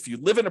if you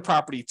live in a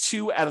property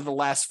 2 out of the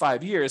last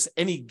 5 years,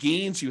 any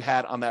gains you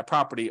had on that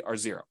property are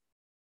zero.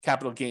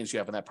 Capital gains you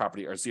have on that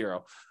property are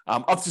zero,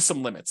 up to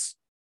some limits.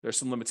 There's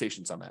some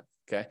limitations on that,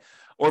 okay?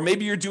 Or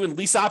maybe you're doing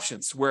lease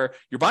options where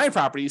you're buying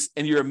properties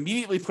and you're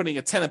immediately putting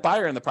a tenant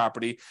buyer in the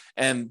property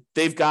and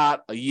they've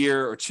got a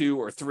year or 2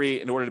 or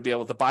 3 in order to be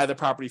able to buy the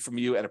property from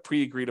you at a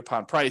pre-agreed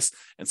upon price.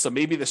 And so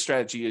maybe the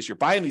strategy is you're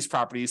buying these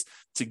properties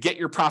to get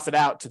your profit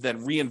out to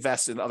then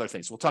reinvest in other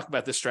things. We'll talk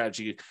about this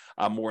strategy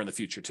more in the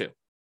future too.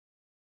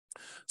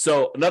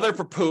 So another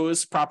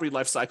proposed property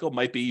life cycle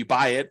might be you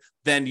buy it,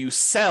 then you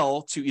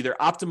sell to either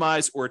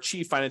optimize or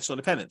achieve financial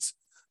independence.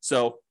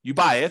 So you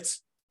buy it,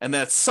 and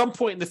then at some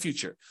point in the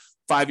future,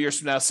 5 years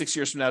from now, 6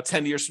 years from now,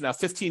 10 years from now,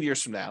 15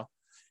 years from now,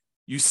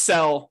 you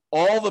sell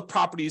all the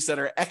properties that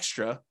are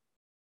extra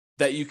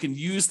that you can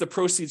use the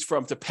proceeds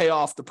from to pay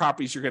off the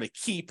properties you're going to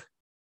keep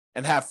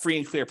and have free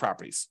and clear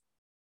properties.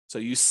 So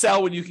you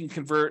sell when you can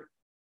convert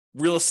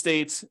real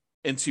estate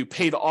into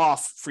paid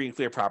off free and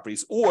clear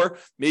properties. Or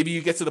maybe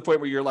you get to the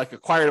point where you're like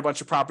acquired a bunch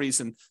of properties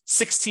and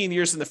 16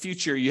 years in the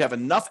future, you have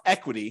enough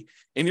equity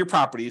in your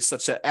properties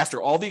such that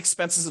after all the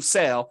expenses of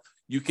sale,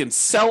 you can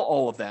sell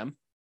all of them,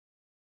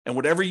 and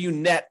whatever you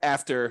net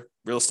after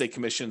real estate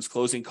commissions,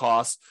 closing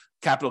costs,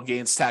 capital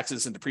gains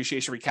taxes, and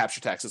depreciation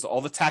recapture taxes,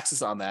 all the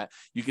taxes on that,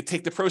 you can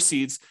take the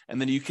proceeds and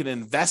then you can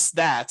invest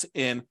that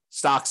in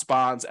stocks,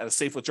 bonds at a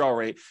safe withdrawal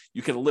rate.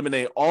 You can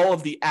eliminate all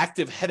of the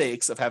active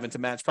headaches of having to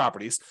manage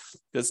properties,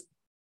 because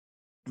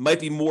it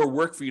might be more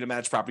work for you to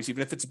manage properties,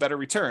 even if it's a better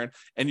return.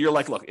 And you're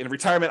like, look, in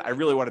retirement, I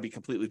really want to be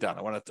completely done.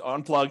 I want to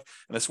unplug and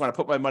I just want to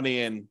put my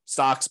money in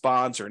stocks,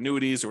 bonds, or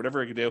annuities, or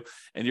whatever I can do.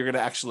 And you're going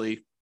to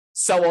actually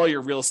sell all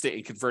your real estate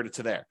and convert it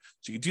to there.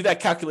 So you can do that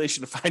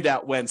calculation to find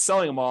out when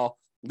selling them all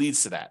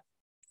leads to that.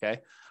 Okay.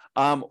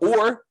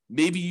 Or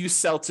maybe you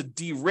sell to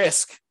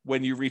de-risk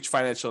when you reach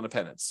financial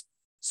independence.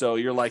 So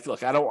you're like,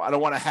 look, I don't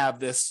want to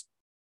have this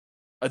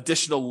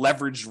additional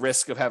leverage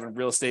risk of having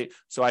real estate,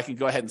 so I can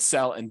go ahead and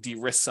sell and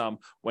de-risk some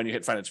when you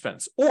hit financial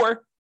independence.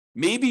 Or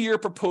maybe your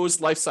proposed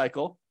life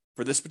cycle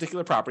for this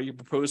particular property, your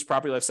proposed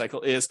property life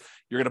cycle is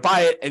you're going to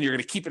buy it and you're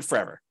going to keep it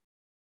forever.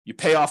 You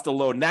pay off the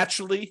loan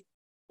naturally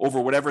over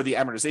whatever the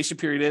amortization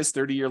period is,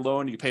 30-year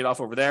loan, you pay it off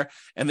over there,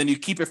 and then you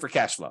keep it for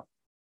cash flow.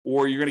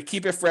 Or you're going to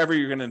keep it forever,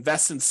 you're going to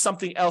invest in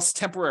something else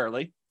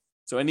temporarily.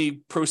 So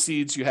any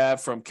proceeds you have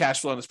from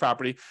cash flow on this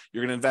property,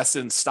 you're going to invest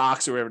in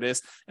stocks or whatever it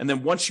is. And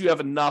then once you have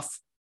enough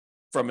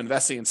from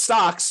investing in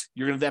stocks,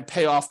 you're going to then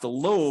pay off the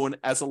loan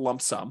as a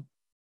lump sum.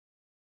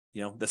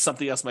 You know, that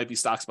something else might be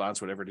stocks,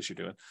 bonds, whatever it is you're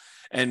doing.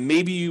 And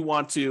maybe you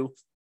want to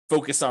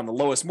focus on the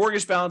lowest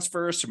mortgage balance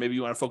first, or maybe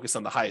you want to focus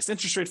on the highest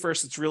interest rate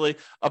first. It's really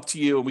up to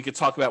you. And we could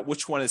talk about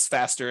which one is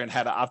faster and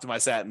how to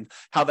optimize that and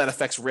how that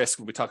affects risk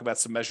when we talk about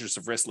some measures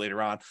of risk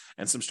later on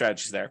and some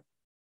strategies there.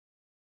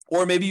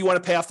 Or maybe you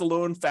want to pay off the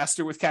loan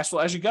faster with cash flow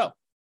as you go.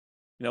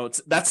 You know,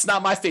 that's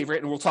not my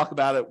favorite, and we'll talk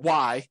about it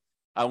why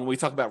when we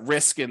talk about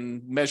risk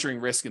and measuring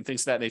risk and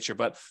things of that nature.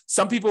 But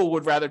some people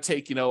would rather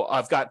take, you know,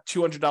 I've got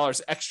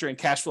 $200 extra in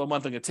cash flow a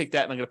month. I'm going to take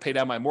that and I'm going to pay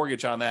down my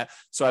mortgage on that.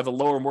 So I have a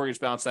lower mortgage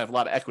balance and I have a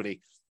lot of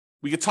equity.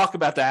 We could talk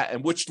about that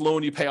and which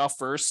loan you pay off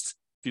first.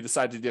 If you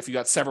decide to, if you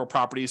got several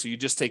properties, or you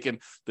just taking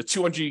the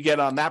 $200 you get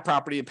on that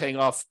property and paying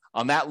off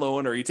on that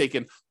loan, or you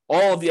taking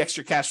all of the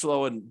extra cash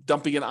flow and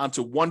dumping it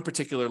onto one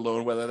particular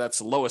loan, whether that's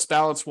the lowest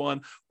balance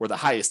one or the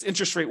highest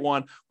interest rate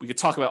one. We could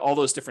talk about all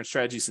those different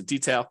strategies in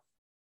detail.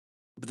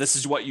 But this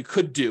is what you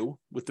could do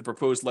with the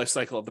proposed life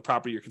cycle of the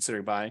property you're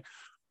considering buying.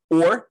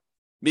 Or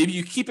maybe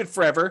you keep it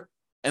forever,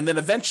 and then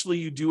eventually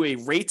you do a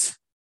rate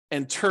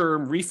and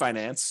term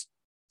refinance.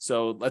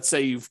 So let's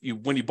say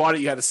when you bought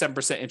it, you had a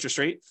 7% interest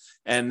rate,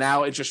 and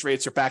now interest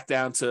rates are back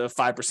down to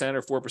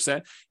 5% or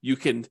 4%. You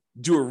can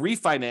do a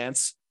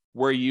refinance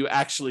where you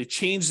actually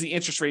change the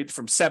interest rate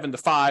from 7 to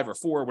 5 or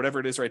 4, whatever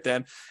it is right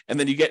then, and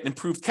then you get an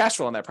improved cash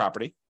flow on that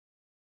property.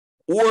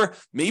 Or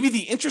maybe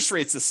the interest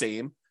rate's the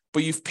same,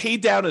 but you've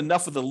paid down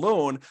enough of the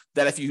loan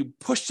that if you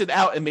pushed it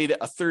out and made it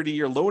a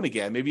 30-year loan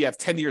again, maybe you have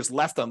 10 years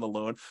left on the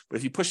loan, but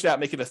if you push it out,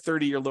 make it a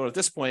 30-year loan at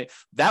this point,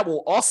 that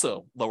will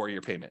also lower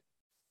your payment.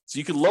 So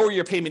you can lower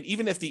your payment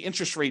even if the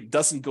interest rate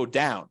doesn't go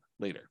down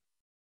later.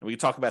 And we can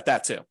talk about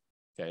that too.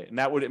 Okay. And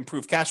that would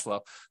improve cash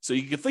flow. So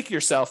you can think to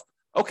yourself,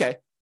 okay,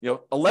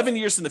 11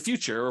 years in the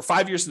future, or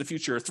 5 years in the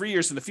future, or 3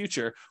 years in the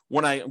future,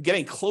 when I'm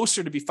getting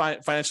closer to be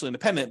financially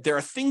independent, there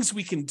are things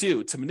we can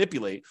do to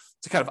manipulate,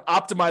 to kind of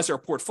optimize our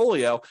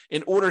portfolio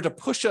in order to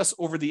push us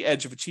over the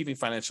edge of achieving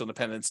financial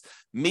independence.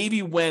 Maybe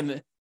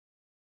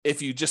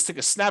if you just took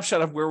a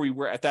snapshot of where we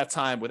were at that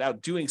time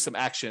without doing some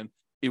action,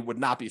 it would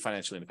not be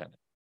financially independent.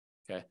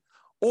 Okay.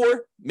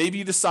 Or maybe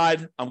you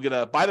decide, I'm going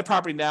to buy the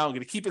property now, I'm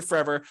going to keep it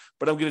forever,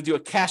 but I'm going to do a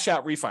cash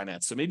out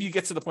refinance. So maybe you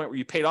get to the point where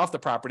you paid off the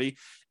property,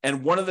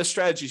 and one of the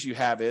strategies you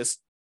have is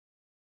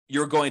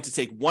you're going to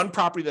take one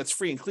property that's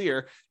free and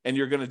clear, and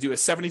you're going to do a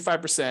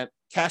 75%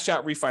 cash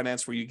out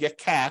refinance where you get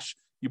cash,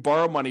 you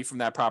borrow money from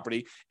that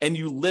property, and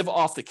you live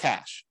off the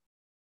cash.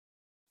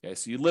 Okay,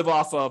 so you live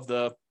off of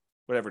the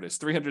whatever it is,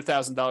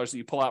 $300,000 that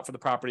you pull out for the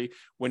property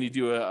when you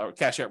do a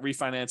cash out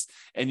refinance,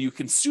 and you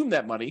consume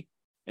that money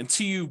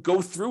until you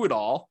go through it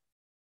all,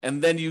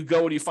 and then you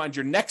go and you find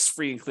your next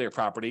free and clear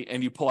property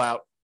and you pull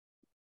out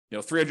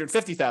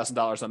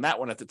 $350,000 on that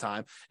one at the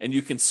time, and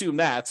you consume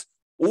that.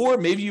 Or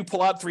maybe you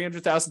pull out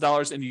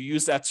 $300,000 and you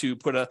use that to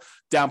put a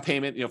down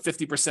payment,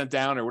 50%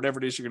 down or whatever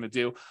it is you're going to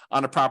do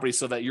on a property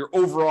so that your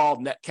overall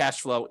net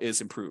cash flow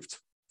is improved.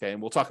 Okay. And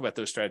we'll talk about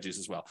those strategies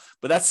as well.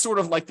 But that's sort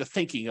of like the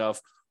thinking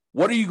of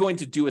what are you going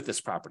to do with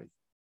this property?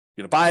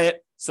 You're going to buy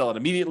it, sell it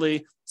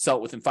immediately, sell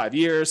it within 5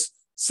 years,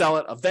 sell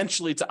it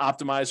eventually to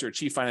optimize or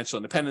achieve financial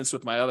independence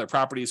with my other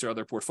properties or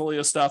other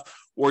portfolio stuff,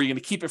 or you're going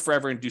to keep it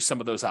forever and do some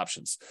of those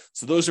options.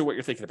 So those are what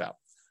you're thinking about.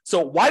 So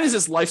why does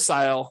this life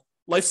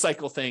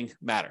cycle thing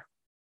matter?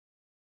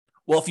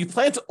 Well, if you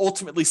plan to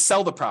ultimately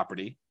sell the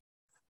property,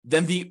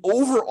 then the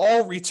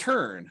overall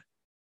return,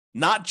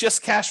 not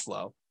just cash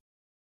flow,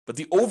 but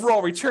the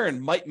overall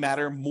return might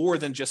matter more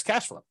than just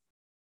cash flow.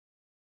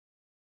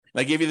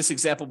 And I gave you this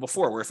example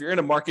before, where if you're in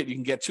a market, you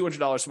can get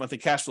 $200 a month in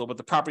cash flow, but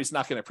the property's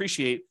not going to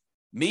appreciate.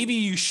 Maybe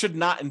you should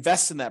not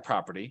invest in that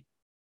property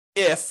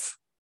if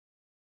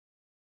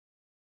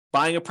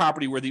buying a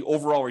property where the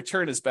overall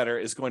return is better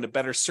is going to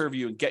better serve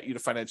you and get you to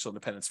financial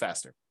independence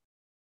faster.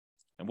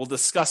 And we'll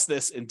discuss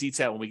this in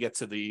detail when we get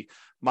to the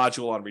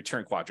module on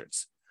return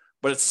quadrants.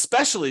 But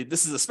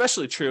this is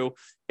especially true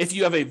if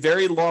you have a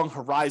very long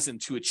horizon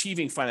to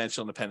achieving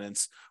financial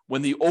independence,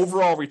 when the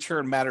overall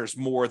return matters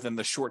more than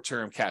the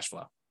short-term cash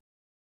flow.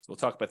 So we'll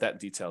talk about that in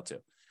detail too.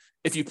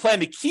 If you plan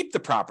to keep the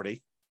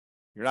property,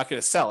 you're not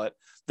going to sell it,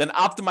 then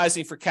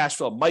optimizing for cash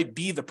flow might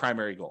be the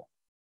primary goal.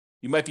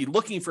 You might be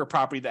looking for a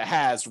property that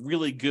has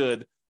really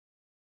good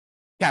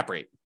cap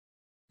rate,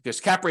 because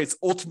cap rate's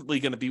ultimately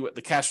going to be what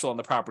the cash flow on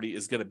the property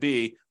is going to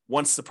be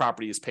once the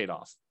property is paid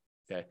off.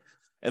 Okay.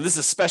 And this is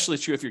especially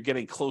true if you're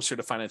getting closer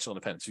to financial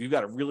independence. If you've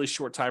got a really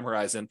short time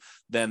horizon,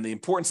 then the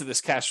importance of this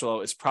cash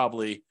flow is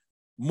probably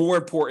more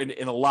important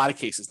in a lot of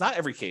cases, not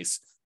every case,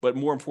 but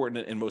more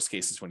important in most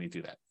cases when you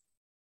do that.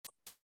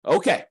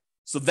 Okay.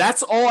 So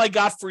that's all I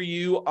got for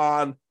you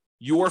on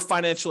your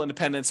financial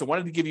independence. I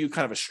wanted to give you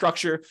kind of a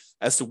structure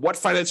as to what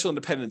financial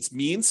independence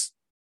means,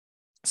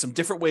 some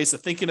different ways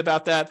of thinking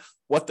about that,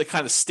 what the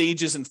kind of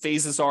stages and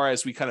phases are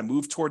as we kind of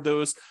move toward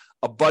those,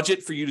 a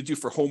budget for you to do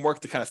for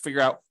homework to kind of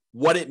figure out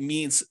what it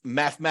means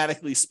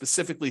mathematically,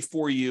 specifically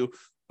for you,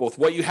 both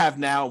what you have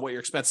now and what your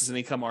expenses and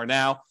income are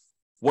now,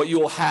 what you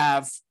will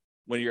have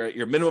when you're at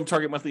your minimum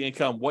target monthly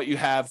income, what you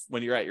have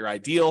when you're at your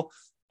ideal.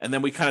 And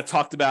then we kind of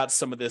talked about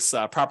some of this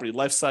property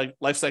life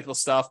cycle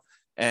stuff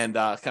and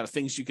kind of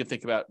things you can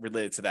think about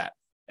related to that.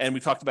 And we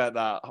talked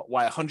about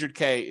why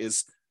 100K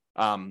is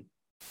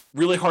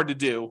really hard to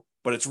do,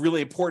 but it's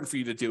really important for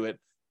you to do it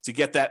to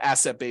get that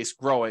asset base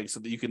growing so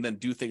that you can then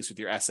do things with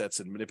your assets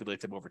and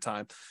manipulate them over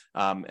time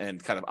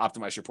and kind of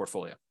optimize your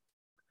portfolio.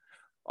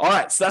 All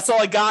right, so that's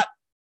all I got.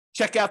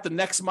 Check out the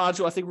next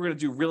module. I think we're going to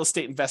do real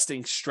estate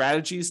investing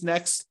strategies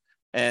next.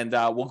 And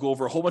we'll go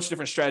over a whole bunch of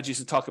different strategies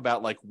and talk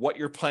about like what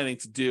you're planning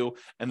to do.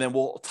 And then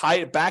we'll tie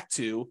it back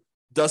to,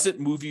 does it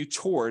move you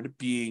toward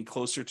being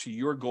closer to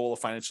your goal of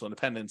financial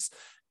independence?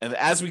 And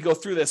as we go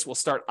through this, we'll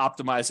start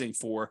optimizing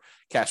for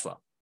cash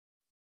flow.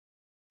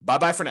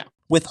 Bye-bye for now.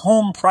 With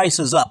home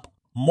prices up,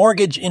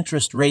 mortgage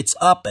interest rates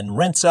up, and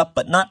rents up,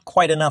 but not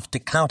quite enough to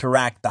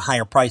counteract the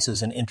higher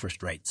prices and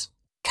interest rates,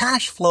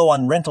 cash flow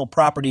on rental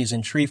properties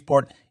in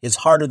Shreveport is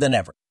harder than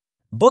ever.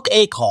 Book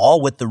a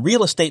call with the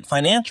Real Estate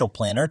Financial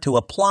Planner to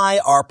apply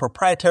our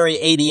proprietary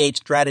 88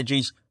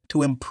 strategies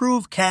to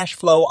improve cash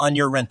flow on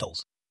your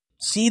rentals.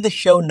 See the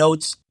show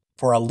notes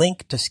for a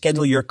link to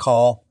schedule your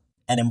call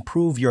and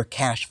improve your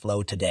cash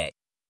flow today.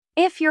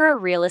 If you're a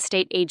real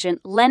estate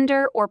agent,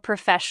 lender, or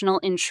professional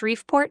in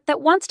Shreveport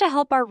that wants to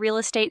help our real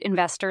estate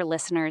investor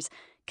listeners,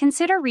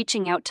 consider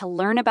reaching out to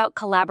learn about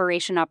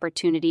collaboration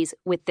opportunities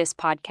with this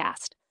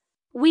podcast.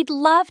 We'd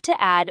love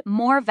to add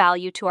more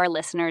value to our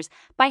listeners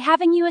by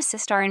having you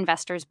assist our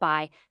investors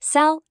buy,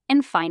 sell,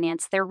 and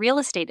finance their real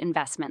estate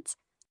investments.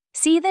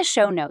 See the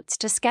show notes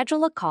to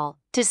schedule a call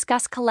to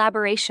discuss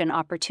collaboration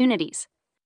opportunities.